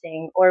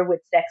dancing or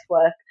with sex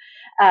work.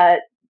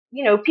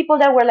 People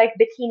that were like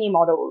bikini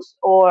models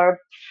or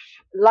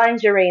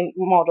lingerie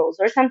models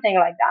or something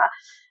like that,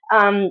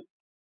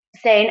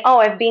 saying, oh,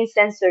 I've been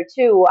censored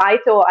too. I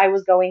thought I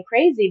was going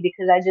crazy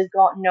because I just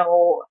got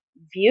no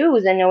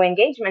views and no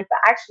engagement, but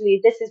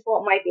actually this is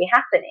what might be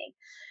happening.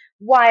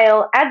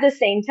 While at the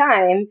same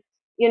time,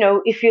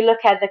 if you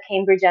look at the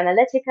Cambridge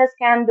Analytica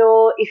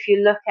scandal, if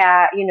you look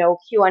at,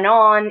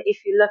 QAnon,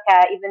 if you look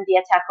at even the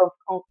attack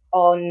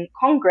on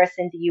Congress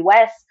in the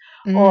US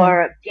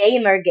or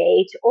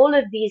Gamergate, all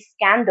of these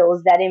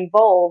scandals that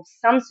involve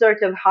some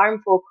sort of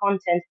harmful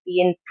content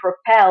being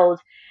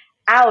propelled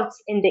out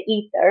in the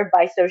ether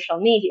by social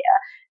media,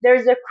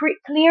 there's a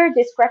clear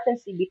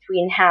discrepancy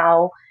between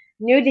how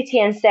nudity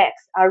and sex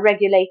are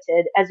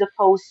regulated as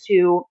opposed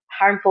to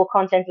harmful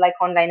content like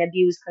online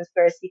abuse,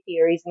 conspiracy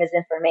theories,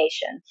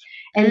 misinformation.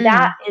 And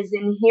that is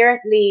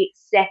inherently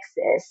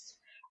sexist,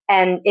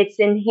 and it's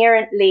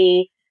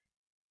inherently,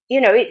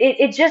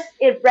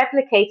 it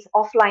replicates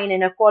offline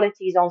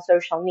inequalities on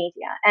social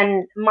media.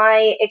 And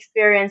my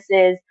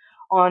experiences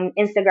on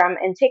Instagram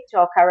and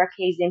TikTok are a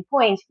case in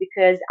point,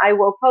 because I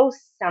will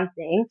post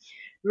something,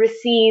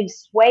 receive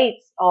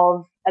swathes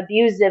of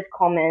abusive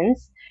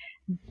comments.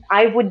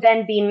 I would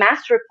then be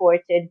mass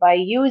reported by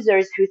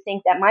users who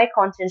think that my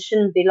content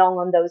shouldn't belong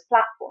on those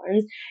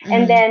platforms.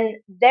 And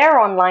then their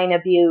online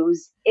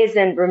abuse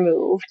isn't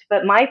removed,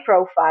 but my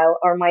profile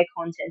or my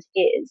content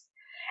is.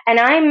 And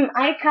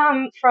I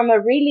come from a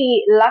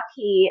really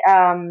lucky,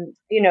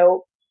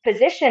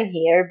 position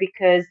here,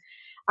 because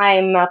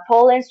I'm a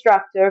pole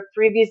instructor,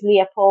 previously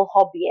a pole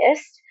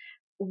hobbyist,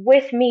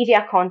 with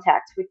media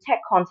contacts, with tech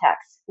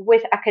contacts,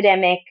 with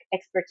academic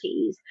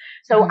expertise.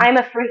 So I'm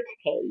a freak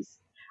case.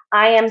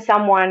 I am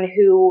someone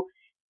who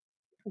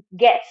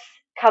gets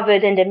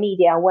covered in the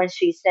media when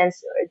she's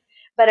censored.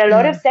 But a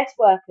lot of sex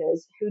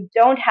workers who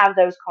don't have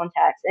those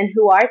contacts and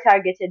who are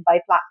targeted by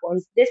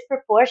platforms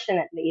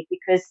disproportionately,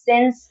 because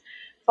since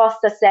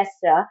FOSTA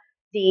SESTA,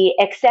 the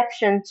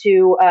exception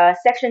to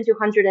Section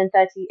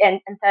 230 and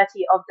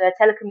 30 of the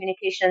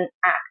Telecommunication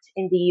Act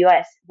in the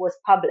US was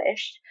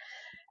published,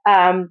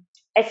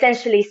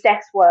 essentially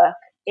sex work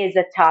is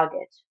a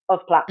target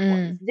of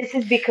platforms. This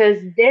is because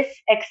this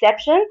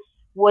exception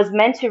was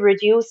meant to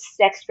reduce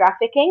sex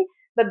trafficking,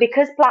 but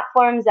because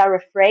platforms are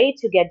afraid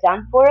to get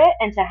done for it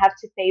and to have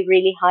to pay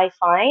really high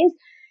fines,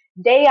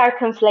 they are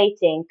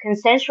conflating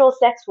consensual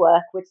sex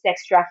work with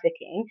sex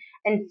trafficking,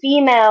 and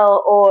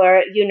female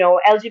or,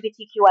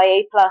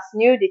 LGBTQIA plus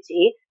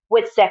nudity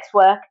with sex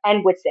work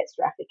and with sex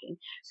trafficking.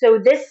 So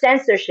this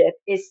censorship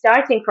is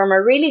starting from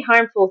a really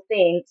harmful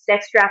thing,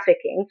 sex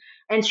trafficking,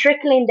 and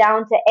trickling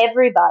down to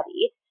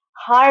everybody,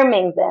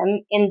 harming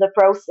them in the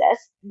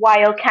process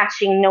while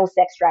catching no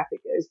sex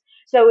traffickers.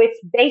 So it's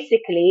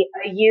basically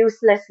a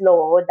useless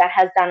law that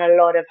has done a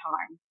lot of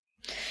harm.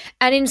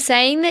 And in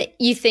saying that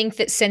you think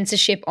that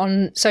censorship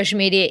on social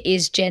media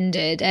is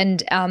gendered,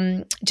 and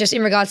just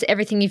in regards to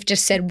everything you've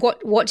just said,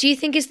 what do you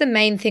think is the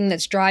main thing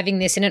that's driving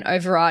this in an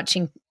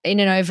overarching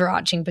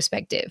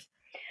perspective?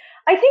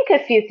 I think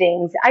a few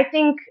things. I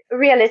think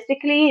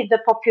realistically, the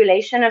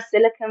population of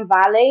Silicon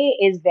Valley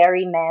is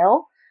very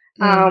male.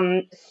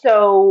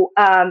 So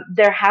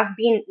there have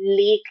been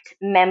leaked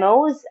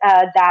memos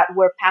that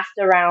were passed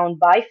around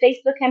by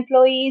Facebook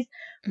employees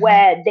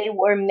where they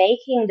were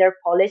making their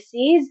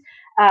policies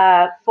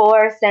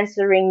for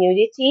censoring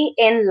nudity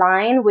in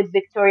line with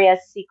Victoria's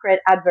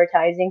Secret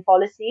advertising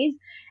policies.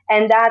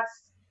 And that's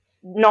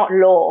not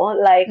law.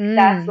 Like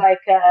that's like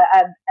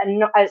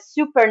a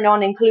super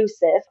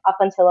non-inclusive, up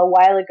until a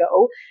while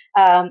ago,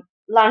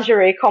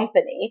 lingerie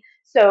company.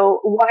 So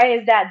why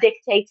is that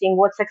dictating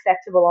what's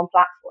acceptable on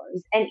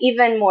platforms? And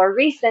even more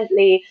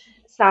recently,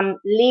 some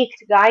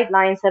leaked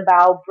guidelines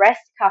about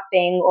breast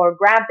cupping or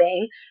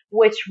grabbing,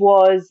 which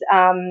was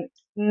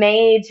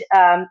made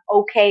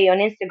okay on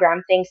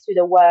Instagram thanks to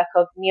the work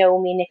of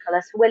Naomi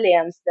Nicholas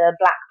Williams, the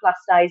Black plus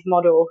size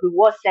model who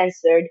was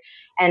censored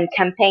and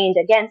campaigned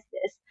against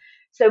this.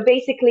 So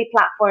basically,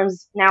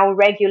 platforms now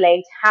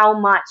regulate how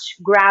much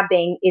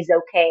grabbing is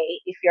okay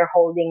if you're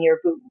holding your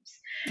boobs.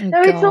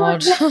 So it's all of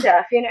this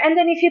stuff, And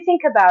then if you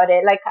think about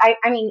it, like,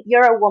 I mean,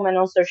 you're a woman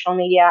on social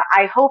media.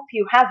 I hope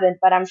you haven't,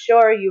 but I'm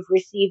sure you've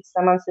received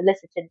some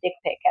unsolicited dick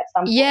pic at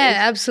some point. Yeah,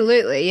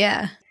 absolutely.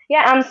 Yeah,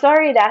 I'm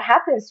sorry that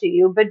happens to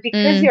you, but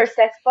because you're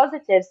sex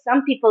positive,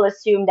 some people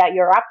assume that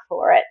you're up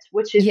for it,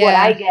 which is what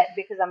I get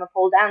because I'm a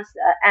pole dancer.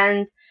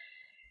 And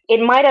it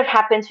might have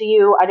happened to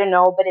you, I don't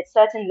know, but it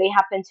certainly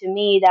happened to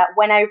me that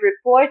when I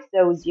report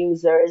those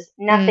users,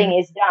 nothing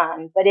is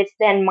done. But it's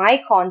then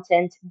my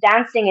content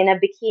dancing in a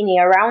bikini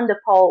around the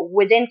pole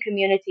within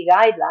community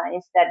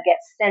guidelines that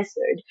gets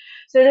censored.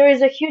 So there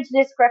is a huge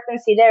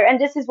discrepancy there. And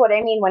this is what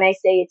I mean when I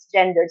say it's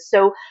gendered.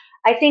 So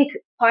I think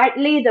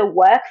partly the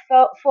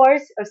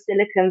workforce of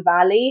Silicon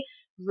Valley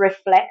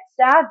reflects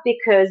that,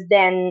 because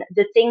then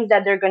the things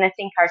that they're going to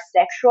think are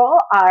sexual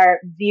are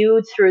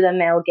viewed through the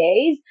male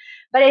gaze.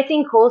 But I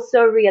think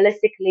also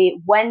realistically,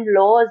 when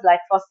laws like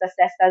FOSTA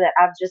SESTA that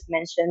I've just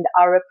mentioned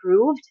are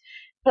approved,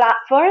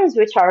 platforms,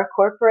 which are a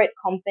corporate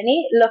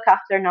company, look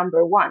after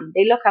number one.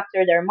 They look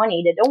after their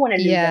money. They don't want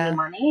to lose any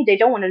money. They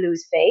don't want to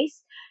lose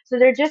face. So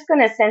they're just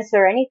going to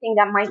censor anything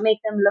that might make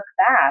them look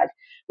bad,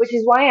 which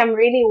is why I'm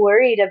really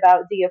worried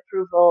about the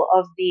approval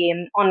of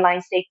the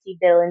online safety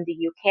bill in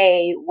the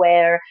UK,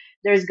 where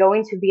there's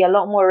going to be a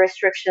lot more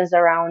restrictions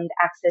around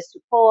access to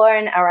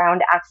porn,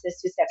 around access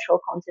to sexual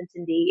content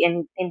in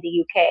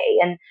the UK.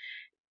 And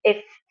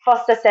if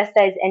FOSTA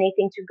SESTA is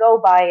anything to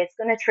go by, it's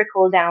going to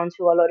trickle down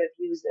to a lot of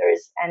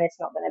users, and it's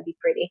not going to be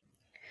pretty.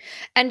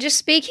 And just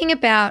speaking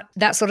about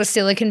that sort of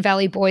Silicon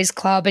Valley Boys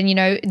Club and,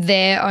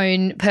 their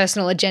own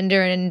personal agenda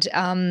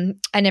and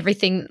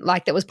everything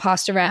like that was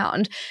passed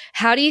around,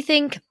 how do you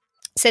think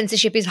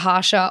censorship is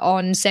harsher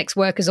on sex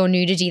workers or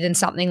nudity than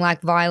something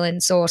like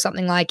violence or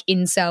something like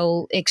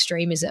incel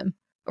extremism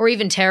or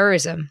even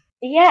terrorism.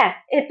 Yeah,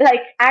 it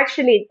like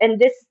actually, and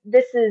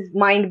this is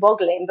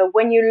mind-boggling, but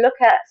when you look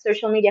at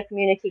social media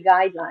community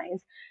guidelines,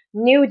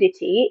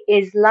 nudity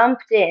is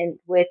lumped in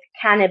with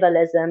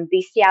cannibalism,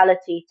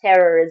 bestiality,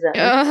 terrorism.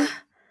 Ugh,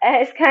 And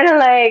it's kind of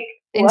like,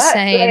 what?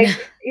 insane. Like,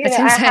 That's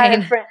I had a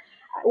insane. friend,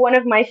 one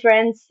of my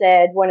friends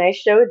said when I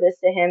showed this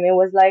to him, it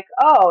was like,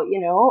 oh,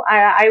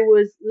 I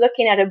was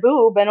looking at a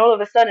boob and all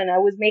of a sudden I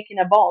was making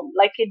a bomb.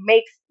 Like, it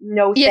makes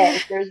no Yeah,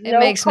 sense. There's it no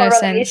makes no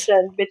sense.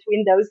 correlation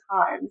between those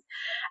harms.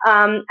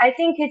 I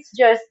think it's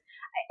just,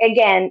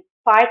 again,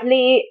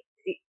 partly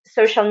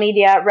social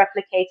media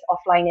replicates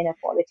offline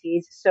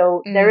inequalities.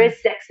 So there is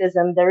Mm,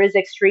 sexism, there is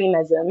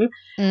extremism,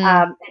 mm,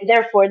 and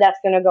therefore that's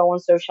going to go on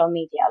social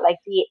media. Like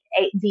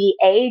the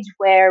age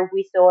where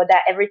we thought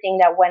that everything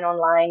that went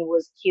online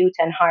was cute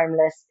and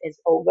harmless is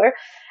over.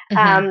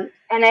 mhm,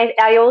 And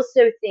I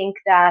also think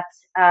that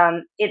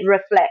it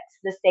reflects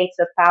the states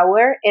of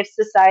power. If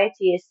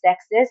society is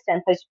sexist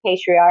and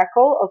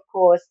patriarchal, of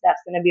course,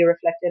 that's going to be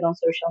reflected on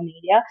social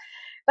media.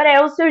 But I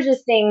also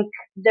just think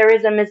there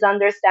is a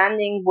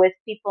misunderstanding with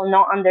people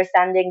not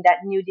understanding that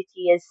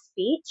nudity is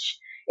speech.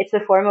 It's a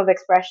form of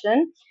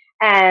expression.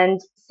 And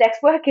sex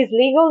work is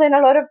legal in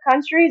a lot of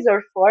countries,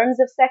 or forms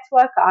of sex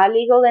work are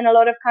legal in a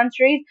lot of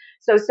countries.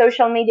 So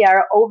social media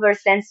are over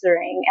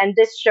censoring. And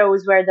this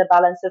shows where the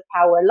balance of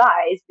power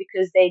lies,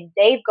 because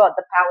they've got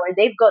the power,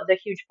 they've got the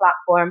huge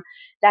platform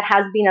that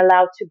has been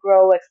allowed to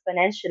grow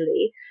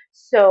exponentially.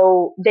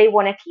 So they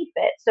want to keep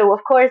it. So of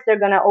course they're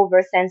going to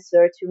over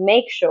censor to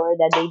make sure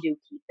that they do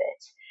keep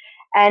it.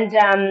 And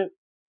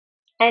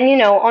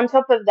on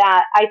top of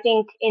that, I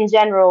think in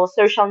general,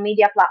 social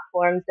media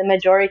platforms, the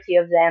majority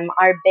of them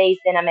are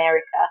based in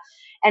America.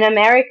 And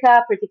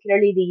America,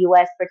 particularly the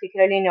US,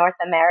 particularly North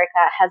America,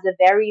 has a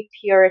very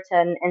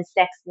Puritan and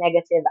sex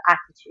negative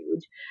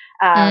attitude.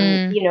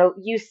 mm,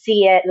 You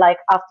see it like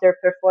after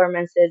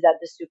performances at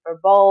the Super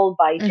Bowl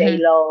by J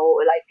mhm. Lo,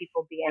 like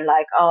people being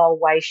like, "Oh,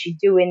 why is she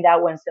doing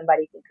that?" When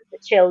somebody thinks of the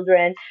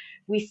children,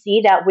 we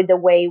see that with the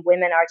way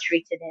women are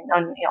treated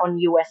on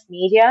US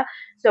media.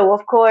 So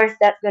of course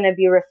that's going to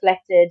be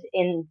reflected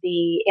in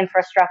the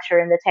infrastructure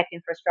and the tech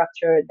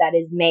infrastructure that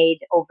is made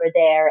over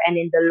there and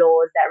in the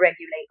laws that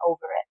regulate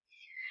over it.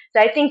 So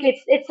I think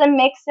it's a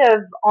mix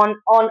of on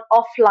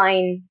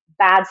offline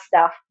bad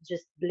stuff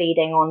just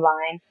bleeding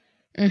online.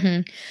 Hmm.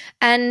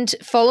 And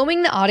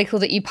following the article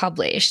that you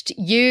published,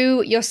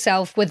 you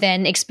yourself were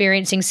then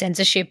experiencing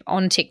censorship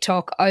on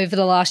TikTok over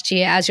the last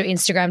year as your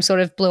Instagram sort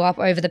of blew up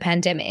over the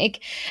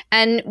pandemic.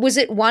 And was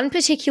it one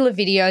particular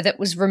video that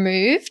was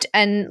removed?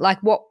 And like,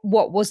 what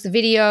was the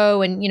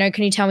video? And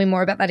can you tell me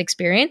more about that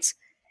experience?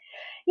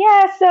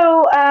 Yeah, so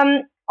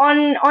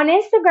on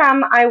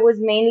Instagram, I was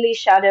mainly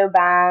shadow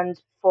banned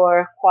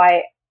for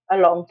quite a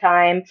long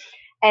time,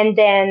 and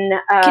then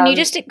Can you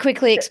just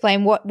quickly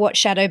explain what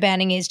shadow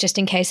banning is, just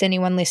in case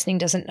anyone listening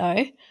doesn't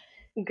know?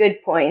 good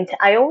point.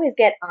 I always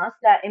get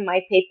asked that in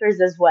my papers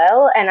as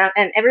well, and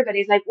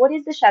everybody's like, "What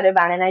is the shadow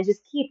ban?" And I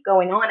just keep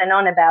going on and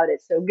on about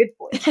it. So good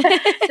point.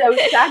 So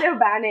shadow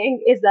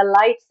banning is a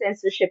light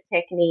censorship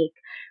technique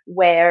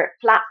where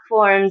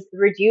platforms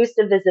reduce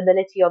the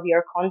visibility of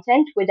your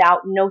content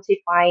without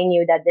notifying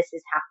you that this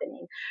is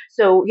happening.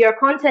 So your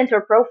content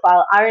or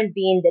profile aren't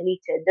being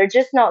deleted; they're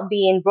just not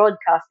being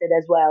broadcasted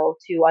as well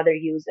to other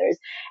users.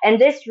 And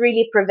this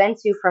really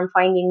prevents you from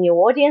finding new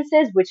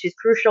audiences, which is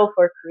crucial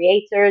for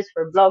creators,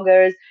 for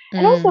bloggers,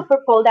 and also Mm, for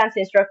pole dance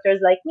instructors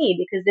like me,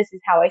 because this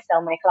is how I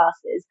sell my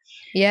classes.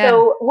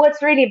 yeah. So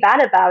what's really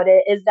bad about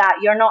it is that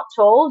you're not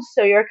told,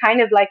 so you're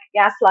kind of like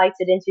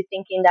gaslighted into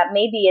thinking that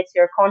maybe it's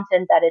your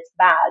content that it's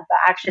bad, but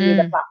actually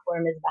the Mm,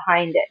 platform is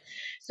behind it.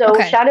 So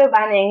okay. shadow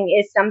banning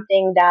is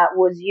something that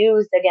was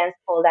used against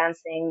pole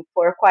dancing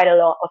for quite a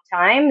lot of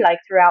time, like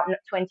throughout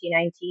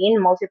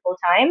 2019, multiple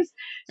times,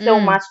 so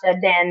Mm, much that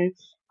then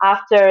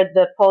after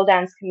the pole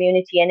dance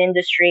community and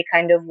industry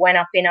kind of went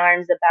up in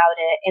arms about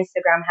it,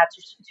 Instagram had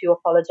to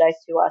apologize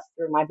to us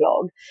through my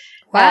blog.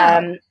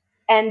 wow. Um,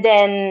 and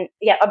then,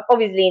 yeah,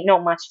 obviously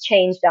not much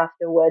changed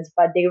afterwards,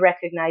 but they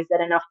recognized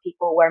that enough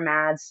people were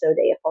mad, so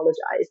they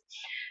apologized.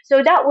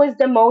 So that was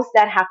the most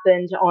that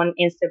happened on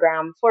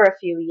Instagram for a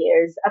few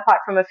years,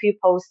 apart from a few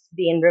posts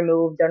being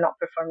removed or not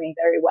performing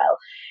very well.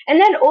 And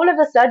then all of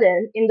a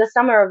sudden, in the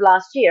summer of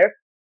last year,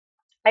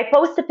 I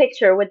post a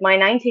picture with my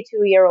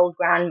 92-year-old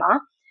grandma,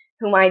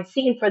 whom I'd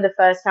seen for the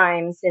first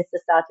time since the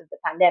start of the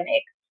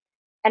pandemic,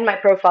 and my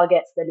profile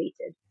gets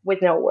deleted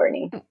with no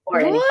warning or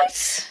anything.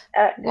 What?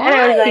 And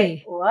I was like,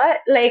 Why? what?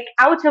 Like,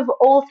 out of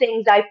all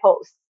things I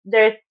post,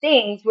 there are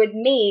things with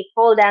me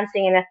pole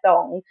dancing in a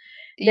thong.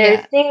 There's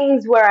Yeah.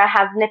 things where I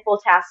have nipple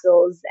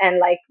tassels and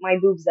like my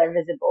boobs are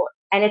visible.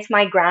 And it's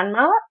my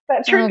grandma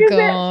that Oh triggers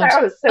it. So God.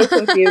 I was so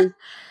confused.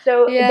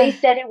 So they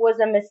Yeah. said it was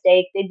a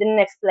mistake. They didn't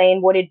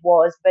explain what it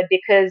was, but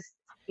because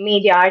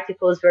media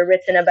articles were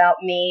written about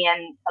me,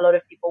 and a lot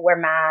of people were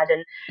mad,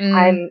 and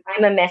Mm.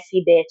 I'm a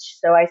messy bitch,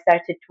 so I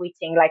started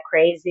tweeting like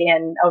crazy,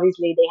 and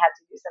obviously they had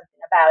to do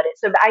something about it.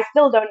 So but I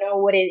still don't know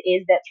what it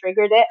is that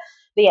triggered it.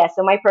 But yeah,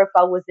 so my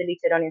profile was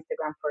deleted on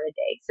Instagram for a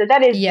day. So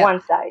that is Yeah. one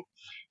side.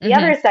 The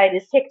Mm-hmm. other side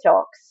is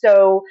TikTok.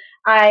 So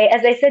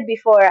as I said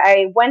before,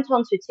 I went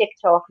on to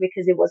TikTok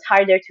because it was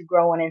harder to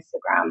grow on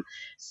Instagram.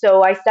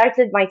 So I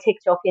started my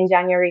TikTok in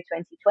January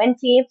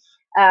 2020.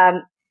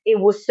 It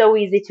was so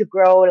easy to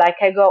grow. Like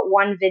I got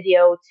one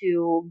video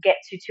to get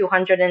to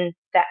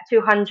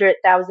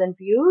 200,000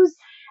 views.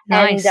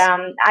 And Nice.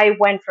 I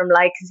went from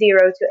like 0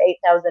 to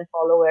 8,000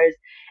 followers.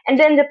 And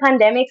then the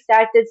pandemic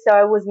started. So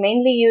I was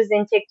mainly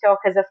using TikTok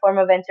as a form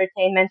of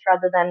entertainment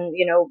rather than,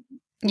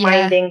 Yeah.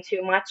 minding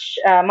too much,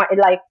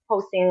 like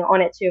posting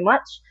on it too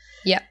much.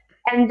 Yeah.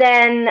 And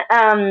then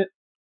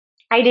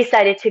I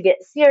decided to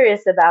get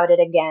serious about it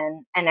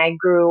again, and I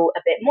grew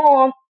a bit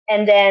more.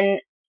 And then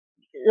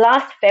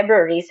last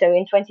February, so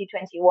in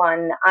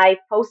 2021, I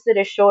posted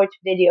a short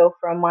video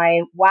from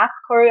my WAP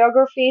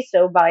choreography,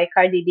 so by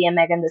Cardi B and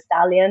Megan Thee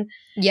Stallion.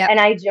 Yeah. And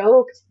I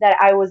joked that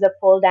I was a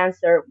pole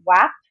dancer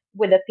WAP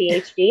with a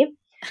PhD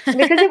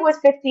because it was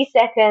 50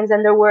 seconds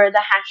and there were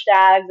the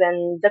hashtags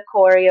and the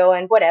choreo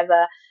and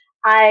whatever.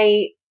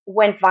 I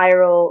went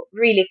viral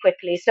really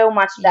quickly, so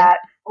much Yeah. that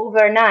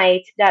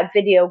overnight that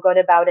video got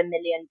about 1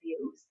 million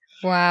views.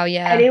 Wow. And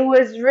Yeah. it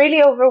was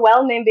really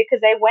overwhelming because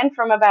I went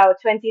from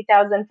about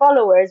 20,000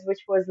 followers, which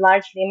was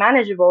largely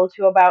manageable,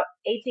 to about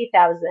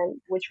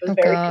 80,000, which was Oh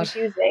very God.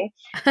 confusing.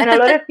 And a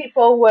lot of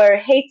people were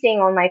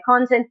hating on my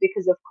content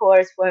because, of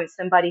course, won't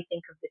somebody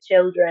think of the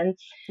children?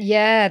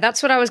 Yeah,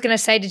 that's what I was going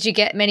to say. Did you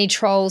get many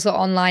trolls or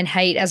online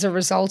hate as a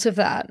result of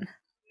that?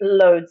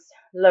 Loads,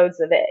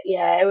 loads of it.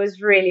 Yeah, it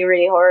was really,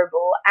 really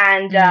horrible.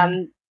 And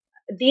Mm.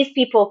 these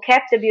people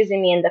kept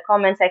abusing me in the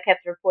comments. I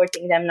kept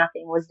reporting them.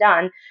 Nothing was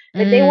done,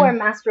 but they were Mm.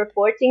 mass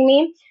reporting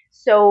me.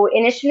 So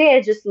initially, I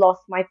just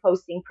lost my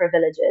posting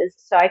privileges.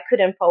 So I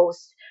couldn't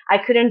post. I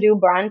couldn't do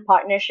brand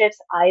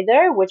partnerships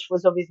either, which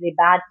was obviously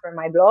bad for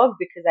my blog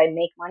because I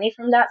make money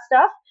from that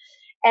stuff.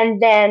 And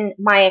then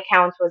my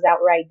account was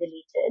outright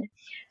deleted.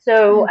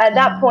 So Oh at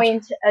that God.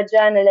 point, a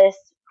journalist,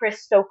 Chris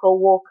Stoker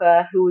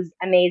Walker, who's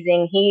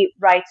amazing, he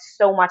writes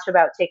so much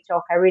about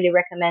TikTok. I really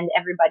recommend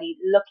everybody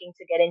looking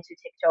to get into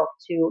TikTok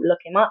to look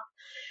him up.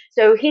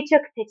 So he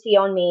took pity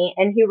on me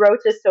and he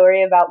wrote a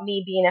story about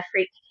me being a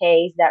freak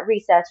case that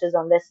researches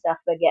on this stuff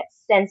but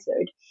gets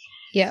censored.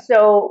 Yeah.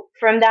 So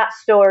from that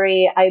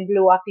story, I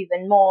blew up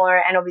even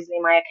more, and obviously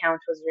my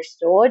account was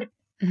restored.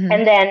 Mm-hmm.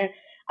 And then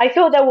I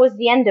thought that was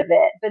the end of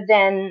it. But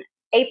then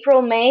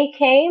April, May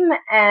came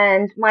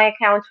and my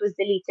account was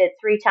deleted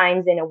 3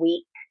 times in a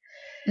week.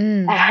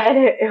 Mm. And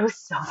it was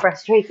so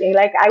frustrating.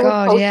 Like I would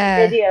God, post a yeah.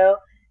 video,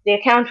 the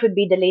account would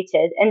be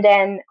deleted, and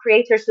then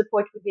creator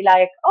support would be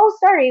like, "Oh,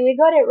 sorry, we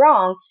got it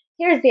wrong.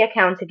 Here's the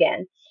account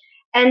again."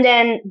 And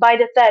then by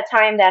the third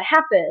time that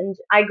happened,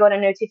 I got a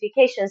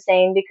notification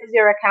saying, because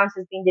your account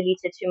has been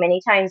deleted too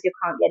many times, you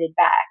can't get it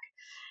back.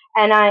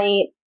 And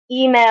I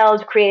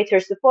emailed creator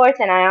support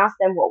and I asked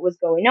them what was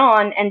going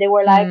on, and they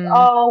were like, Mm.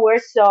 "Oh, we're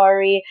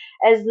sorry.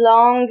 As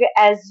long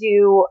as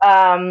you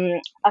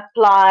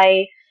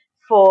apply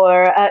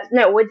for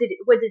no, what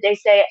did they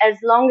say? As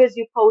long as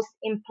you post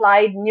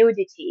implied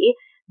nudity,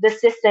 the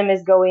system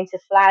is going to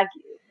flag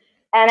you."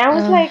 And I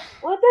was Ugh. like,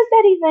 what does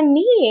that even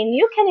mean?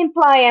 You can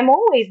imply I'm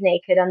always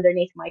naked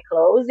underneath my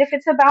clothes. If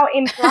it's about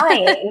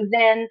implying,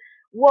 then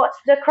what's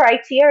the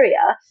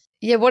criteria?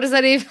 Yeah, what does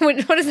that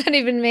even what does that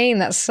even mean?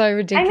 That's so I mean,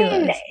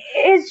 ridiculous.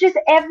 it's just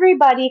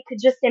everybody could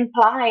just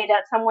imply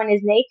that someone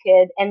is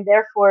naked and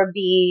therefore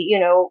be,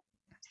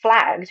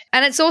 flagged.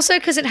 And it's also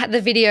because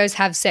the videos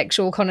have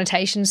sexual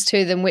connotations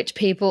to them, which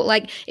people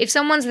like. If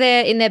someone's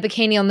there in their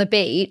bikini on the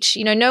beach,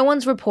 no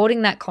one's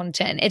reporting that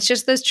content. It's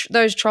just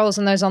those trolls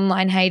and those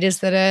online haters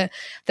that are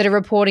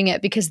reporting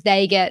it because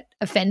they get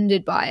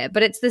offended by it.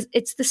 But it's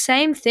the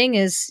same thing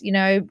as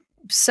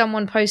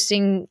someone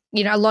posting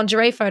a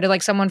lingerie photo,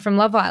 like someone from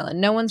Love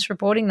Island. No one's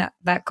reporting that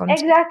content.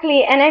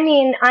 Exactly. And I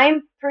mean,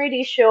 I'm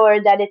pretty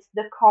sure that it's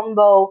the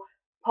combo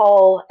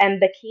pole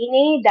and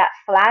bikini that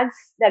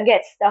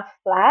gets stuff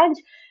flagged.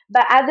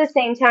 But at the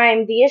same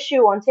time, the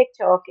issue on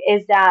TikTok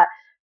is that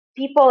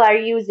people are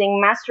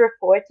using mass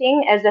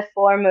reporting as a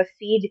form of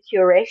feed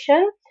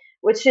curation,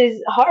 which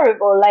is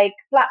horrible. Like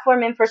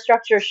platform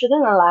infrastructure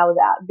shouldn't allow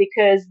that,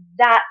 because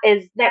that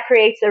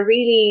creates a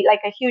really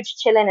like a huge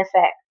chilling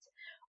effect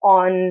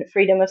on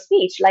freedom of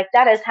speech. Like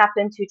that has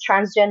happened to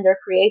transgender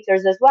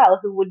creators as well,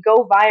 who would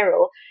go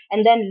viral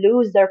and then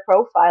lose their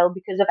profile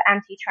because of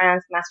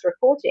anti-trans mass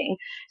reporting.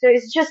 So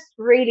it's just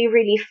really,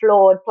 really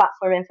flawed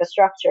platform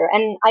infrastructure.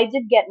 And I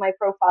did get my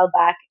profile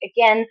back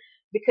again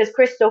because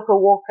Chris Stoker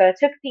Walker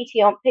took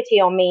pity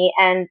on me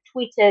and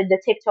tweeted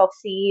the TikTok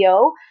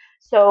CEO.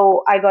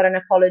 So I got an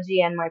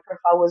apology and my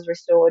profile was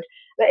restored.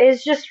 But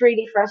it's just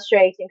really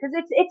frustrating because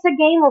it's a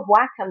game of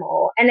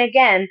whack-a-mole. And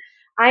again,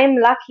 I'm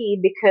lucky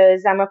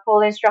because I'm a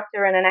pole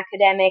instructor and an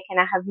academic and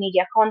I have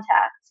media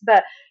contacts.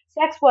 But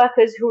sex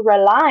workers who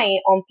rely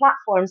on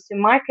platforms to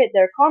market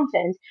their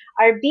content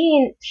are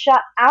being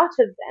shut out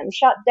of them,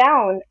 shut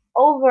down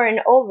over and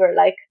over.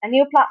 Like a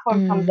new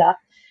platform comes Mm. up,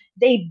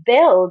 they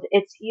build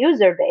its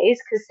user base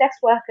because sex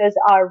workers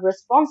are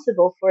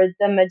responsible for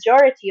the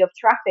majority of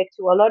traffic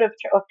to a lot of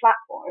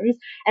platforms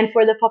and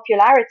for the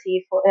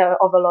popularity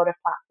of a lot of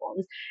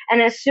platforms.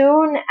 And as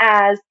soon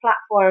as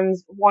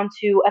platforms want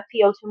to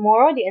appeal to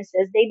more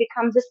audiences, they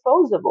become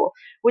disposable,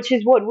 which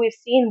is what we've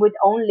seen with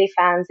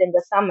OnlyFans in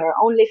the summer.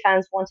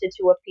 OnlyFans wanted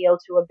to appeal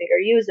to a bigger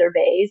user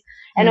base.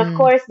 And of Mm.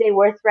 course, they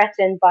were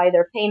threatened by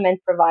their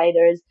payment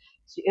providers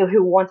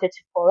who wanted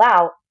to pull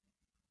out.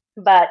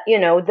 But,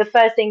 the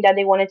first thing that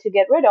they wanted to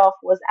get rid of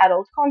was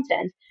adult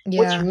content,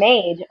 which Yeah.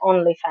 made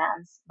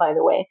OnlyFans, by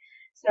the way.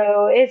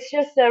 So it's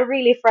just a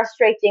really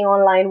frustrating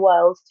online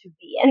world to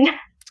be in.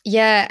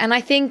 Yeah, and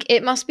I think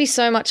it must be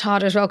so much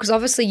harder as well because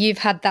obviously you've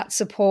had that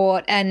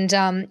support and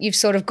you've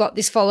sort of got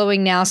this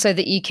following now so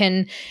that you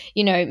can,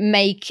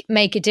 make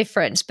a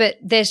difference. But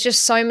there's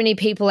just so many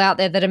people out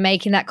there that are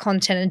making that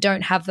content and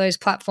don't have those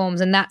platforms,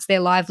 and that's their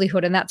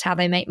livelihood and that's how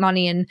they make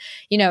money. And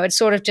it's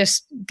sort of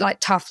just like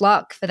tough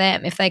luck for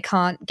them if they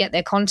can't get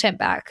their content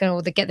back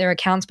or they get their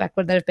accounts back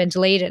when they've been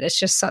deleted. It's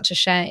just such a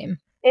shame.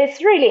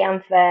 It's really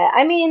unfair.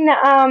 I mean,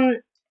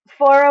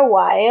 for a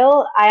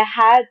while, I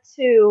had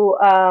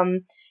to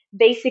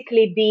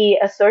basically be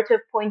a sort of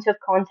point of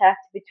contact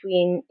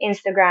between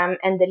Instagram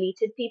and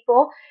deleted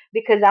people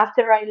because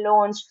after I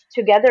launched,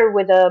 together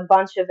with a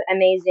bunch of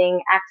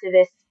amazing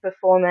activists,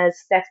 performers,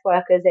 sex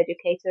workers,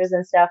 educators,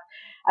 and stuff,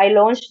 I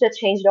launched a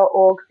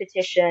change.org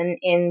petition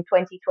in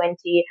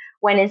 2020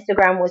 when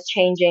Instagram was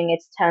changing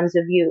its terms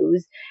of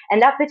use.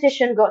 And that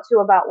petition got to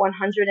about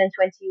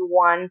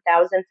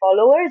 121,000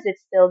 followers.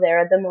 It's still there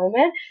at the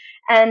moment.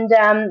 And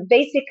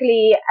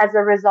basically, as a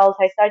result,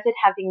 I started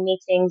having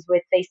meetings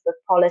with Facebook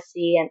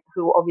policy and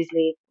who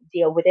obviously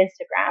deal with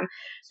Instagram.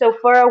 So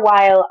for a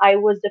while, I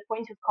was the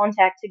point of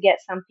contact to get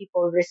some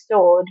people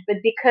restored. But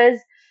because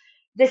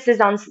this is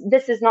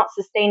not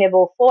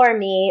sustainable for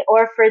me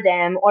or for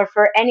them or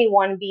for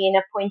anyone being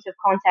a point of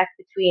contact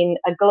between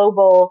a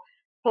global,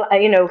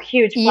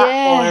 huge Yeah,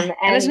 platform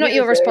and it's and not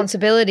your users.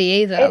 responsibility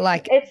either.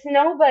 It's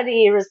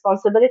nobody's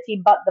responsibility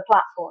but the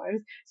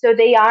platforms. So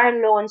they are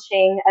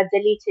launching a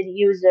deleted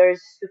users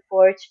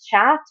support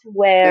chat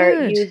where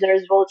Good.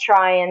 users will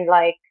try and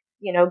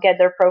get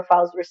their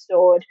profiles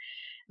restored.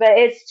 But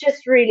it's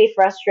just really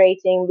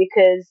frustrating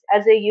because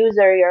as a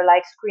user, you're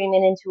like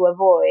screaming into a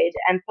void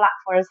and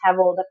platforms have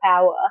all the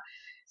power.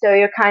 So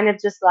you're kind of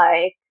just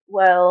like,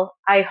 well,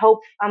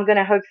 I'm going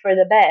to hope for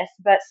the best.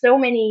 But so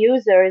many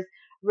users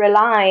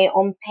rely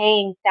on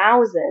paying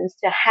thousands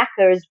to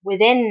hackers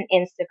within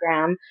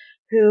Instagram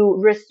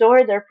who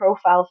restore their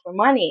profile for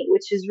money,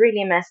 which is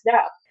really messed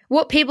up.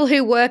 What people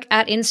who work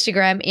at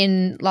Instagram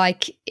in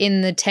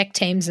the tech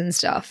teams and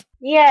stuff?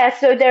 Yeah,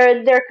 so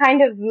they're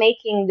kind of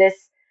making this,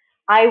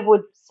 I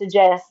would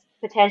suggest,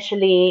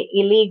 potentially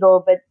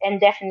illegal, but and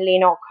definitely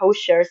not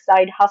kosher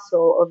side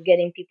hustle of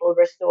getting people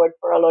restored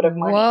for a lot of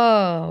money.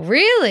 Whoa,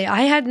 really?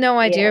 I had no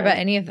idea Yeah. about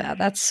any of that.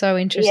 That's so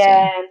interesting.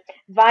 Yeah,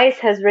 Vice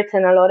has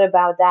written a lot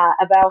about that,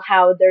 about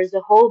how there's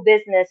a whole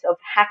business of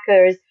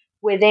hackers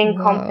within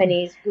Whoa.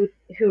 companies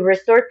who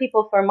restore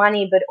people for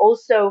money, but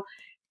also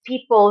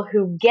people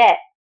who get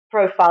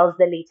profiles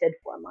deleted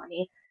for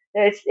money.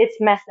 It's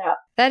messed up.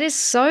 That is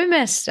so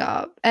messed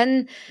up.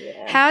 And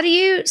Yeah. how do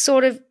you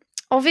sort of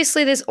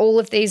obviously there's all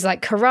of these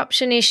like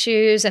corruption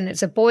issues and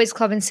it's a boys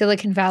club in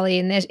Silicon Valley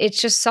and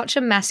it's just such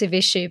a massive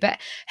issue, but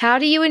how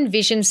do you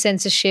envision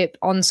censorship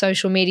on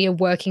social media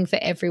working for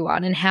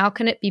everyone and how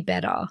can it be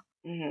better?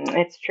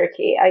 It's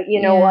tricky.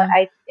 You know what?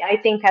 I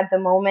think at the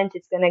moment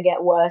it's going to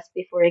get worse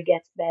before it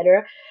gets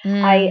better.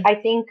 Mm. I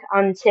think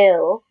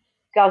until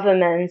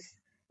governments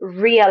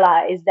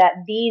realize that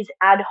these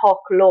ad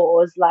hoc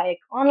laws like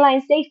online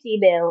safety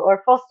bill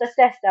or fosta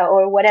sesta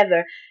or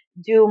whatever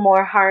do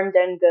more harm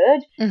than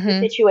good, the Mm-hmm.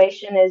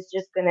 situation is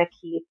just going to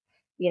keep,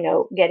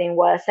 getting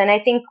worse. And I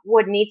think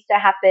what needs to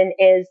happen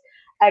is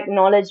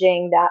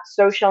acknowledging that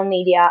social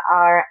media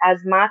are as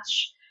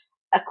much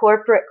a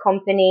corporate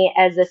company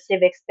as a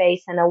civic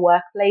space and a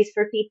workplace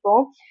for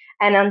people.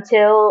 And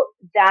until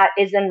that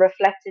isn't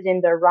reflected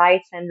in the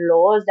rights and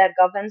laws that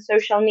govern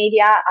social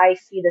media, I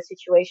see the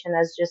situation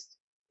as just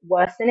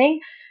worsening.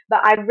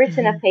 But I've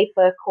written a Mm-hmm.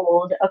 paper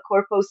called A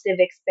Corpo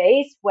Civic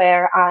Space,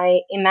 where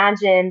I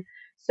imagine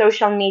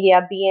social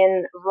media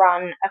being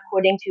run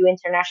according to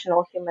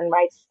international human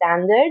rights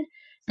Mm.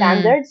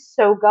 standards.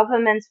 So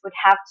governments would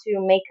have to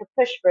make a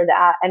push for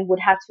that and would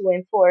have to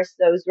enforce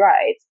those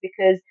rights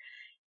because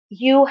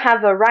you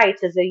have a right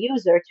as a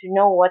user to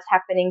know what's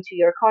happening to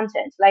your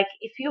content. Like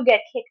if you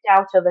get kicked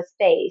out of a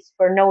space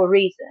for no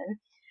reason,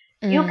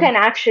 you Mm. can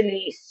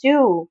actually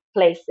sue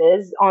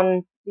places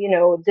on,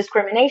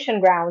 discrimination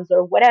grounds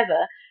or whatever.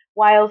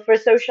 While for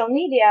social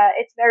media,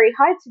 it's very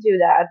hard to do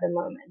that at the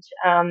moment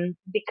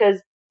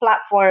because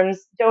platforms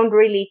don't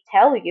really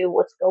tell you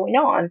what's going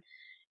on.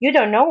 You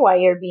don't know why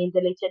you're being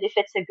deleted, if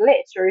it's a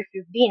glitch or if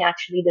you've been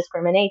actually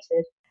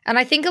discriminated. And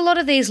I think a lot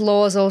of these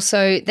laws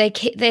also,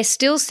 they're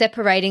still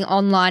separating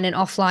online and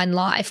offline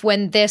life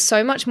when they're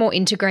so much more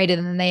integrated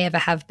than they ever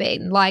have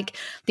been. Like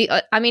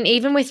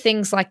even with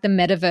things like the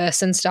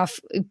metaverse and stuff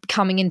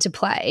coming into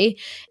play,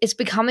 it's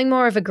becoming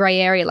more of a gray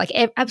area. Like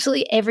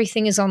absolutely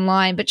everything is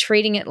online, but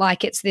treating it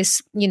like it's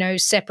this,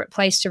 separate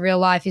place to real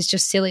life is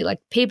just silly. Like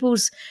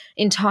people's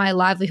entire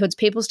livelihoods,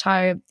 people's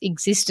entire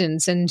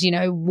existence and,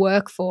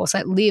 workforce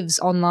lives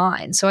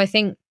online. So I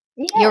think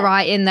you're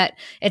right in that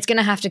it's going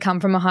to have to come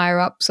from a higher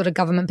up sort of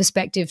government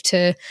perspective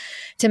to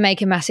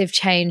make a massive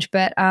change.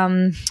 But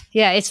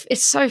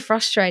it's so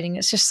frustrating.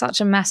 It's just such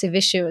a massive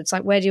issue. It's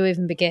like, where do you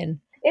even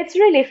begin? It's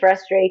really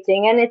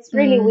frustrating, and it's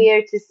really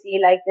weird to see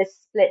like this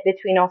split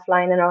between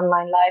offline and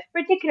online life.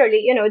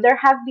 Particularly, there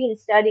have been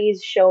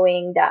studies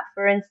showing that,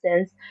 for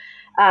instance,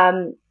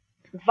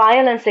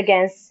 violence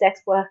against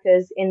sex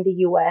workers in the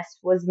US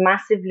was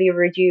massively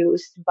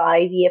reduced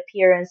by the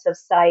appearance of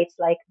sites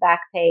like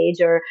Backpage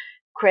or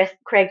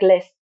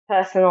Craigslist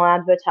personal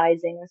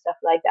advertising and stuff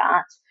like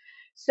that.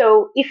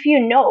 So if you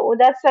know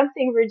that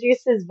something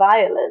reduces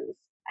violence,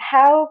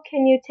 how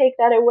can you take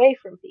that away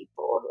from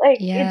people? It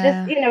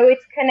just,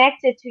 it's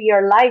connected to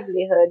your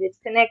livelihood. It's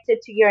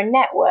connected to your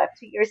network,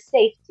 to your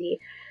safety,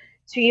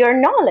 to your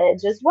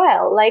knowledge as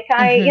well.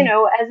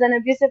 As an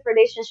abusive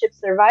relationship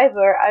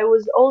survivor, I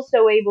was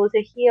also able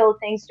to heal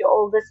thanks to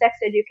all the sex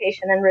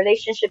education and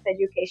relationship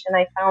education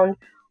I found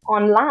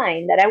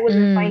online that I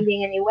wasn't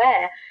finding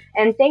anywhere.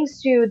 And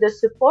thanks to the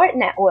support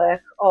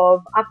network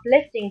of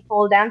uplifting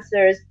pole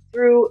dancers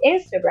through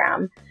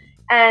Instagram.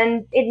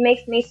 And it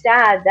makes me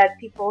sad that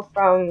people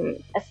from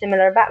a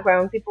similar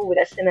background, people with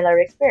a similar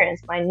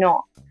experience, might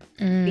not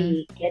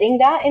be getting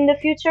that in the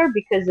future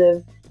because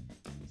of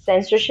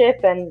censorship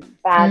and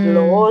bad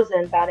laws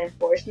and bad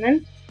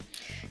enforcement.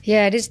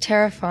 Yeah, it is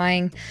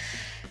terrifying.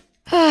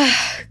 Oh,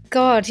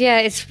 God,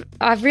 yeah,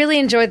 I've really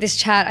enjoyed this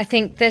chat. I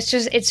think it's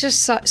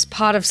just such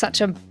part of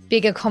such a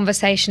bigger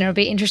conversation. It'll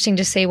be interesting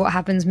to see what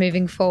happens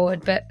moving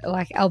forward, but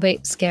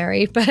albeit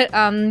scary. But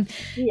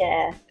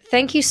yeah.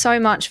 Thank you so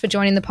much for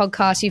joining the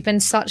podcast. You've been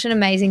such an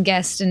amazing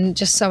guest and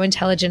just so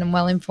intelligent and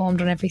well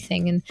informed on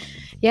everything. And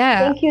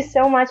thank you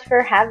so much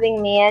for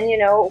having me. And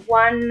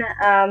one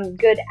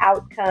good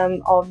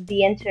outcome of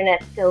the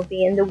internet still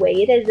being the way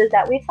it is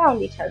that we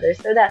found each other.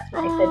 So that's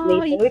nice at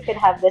least, and we could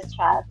have this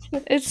chat.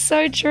 It's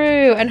so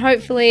true. And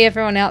hopefully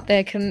everyone out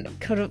there could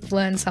have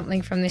learned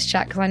something from this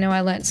chat, because I know I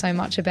learned so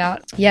much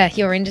about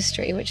your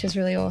industry, which is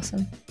really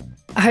awesome.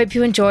 I hope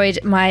you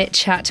enjoyed my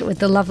chat with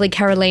the lovely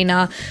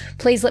Carolina.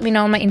 Please let me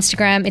know on my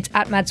Instagram. It's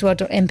at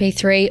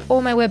madsworld.mp3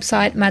 or my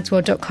website,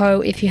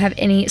 madsworld.co, if you have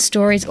any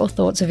stories or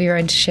thoughts of your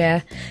own to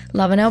share.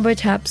 Love and elbow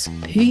taps.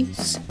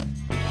 Peace.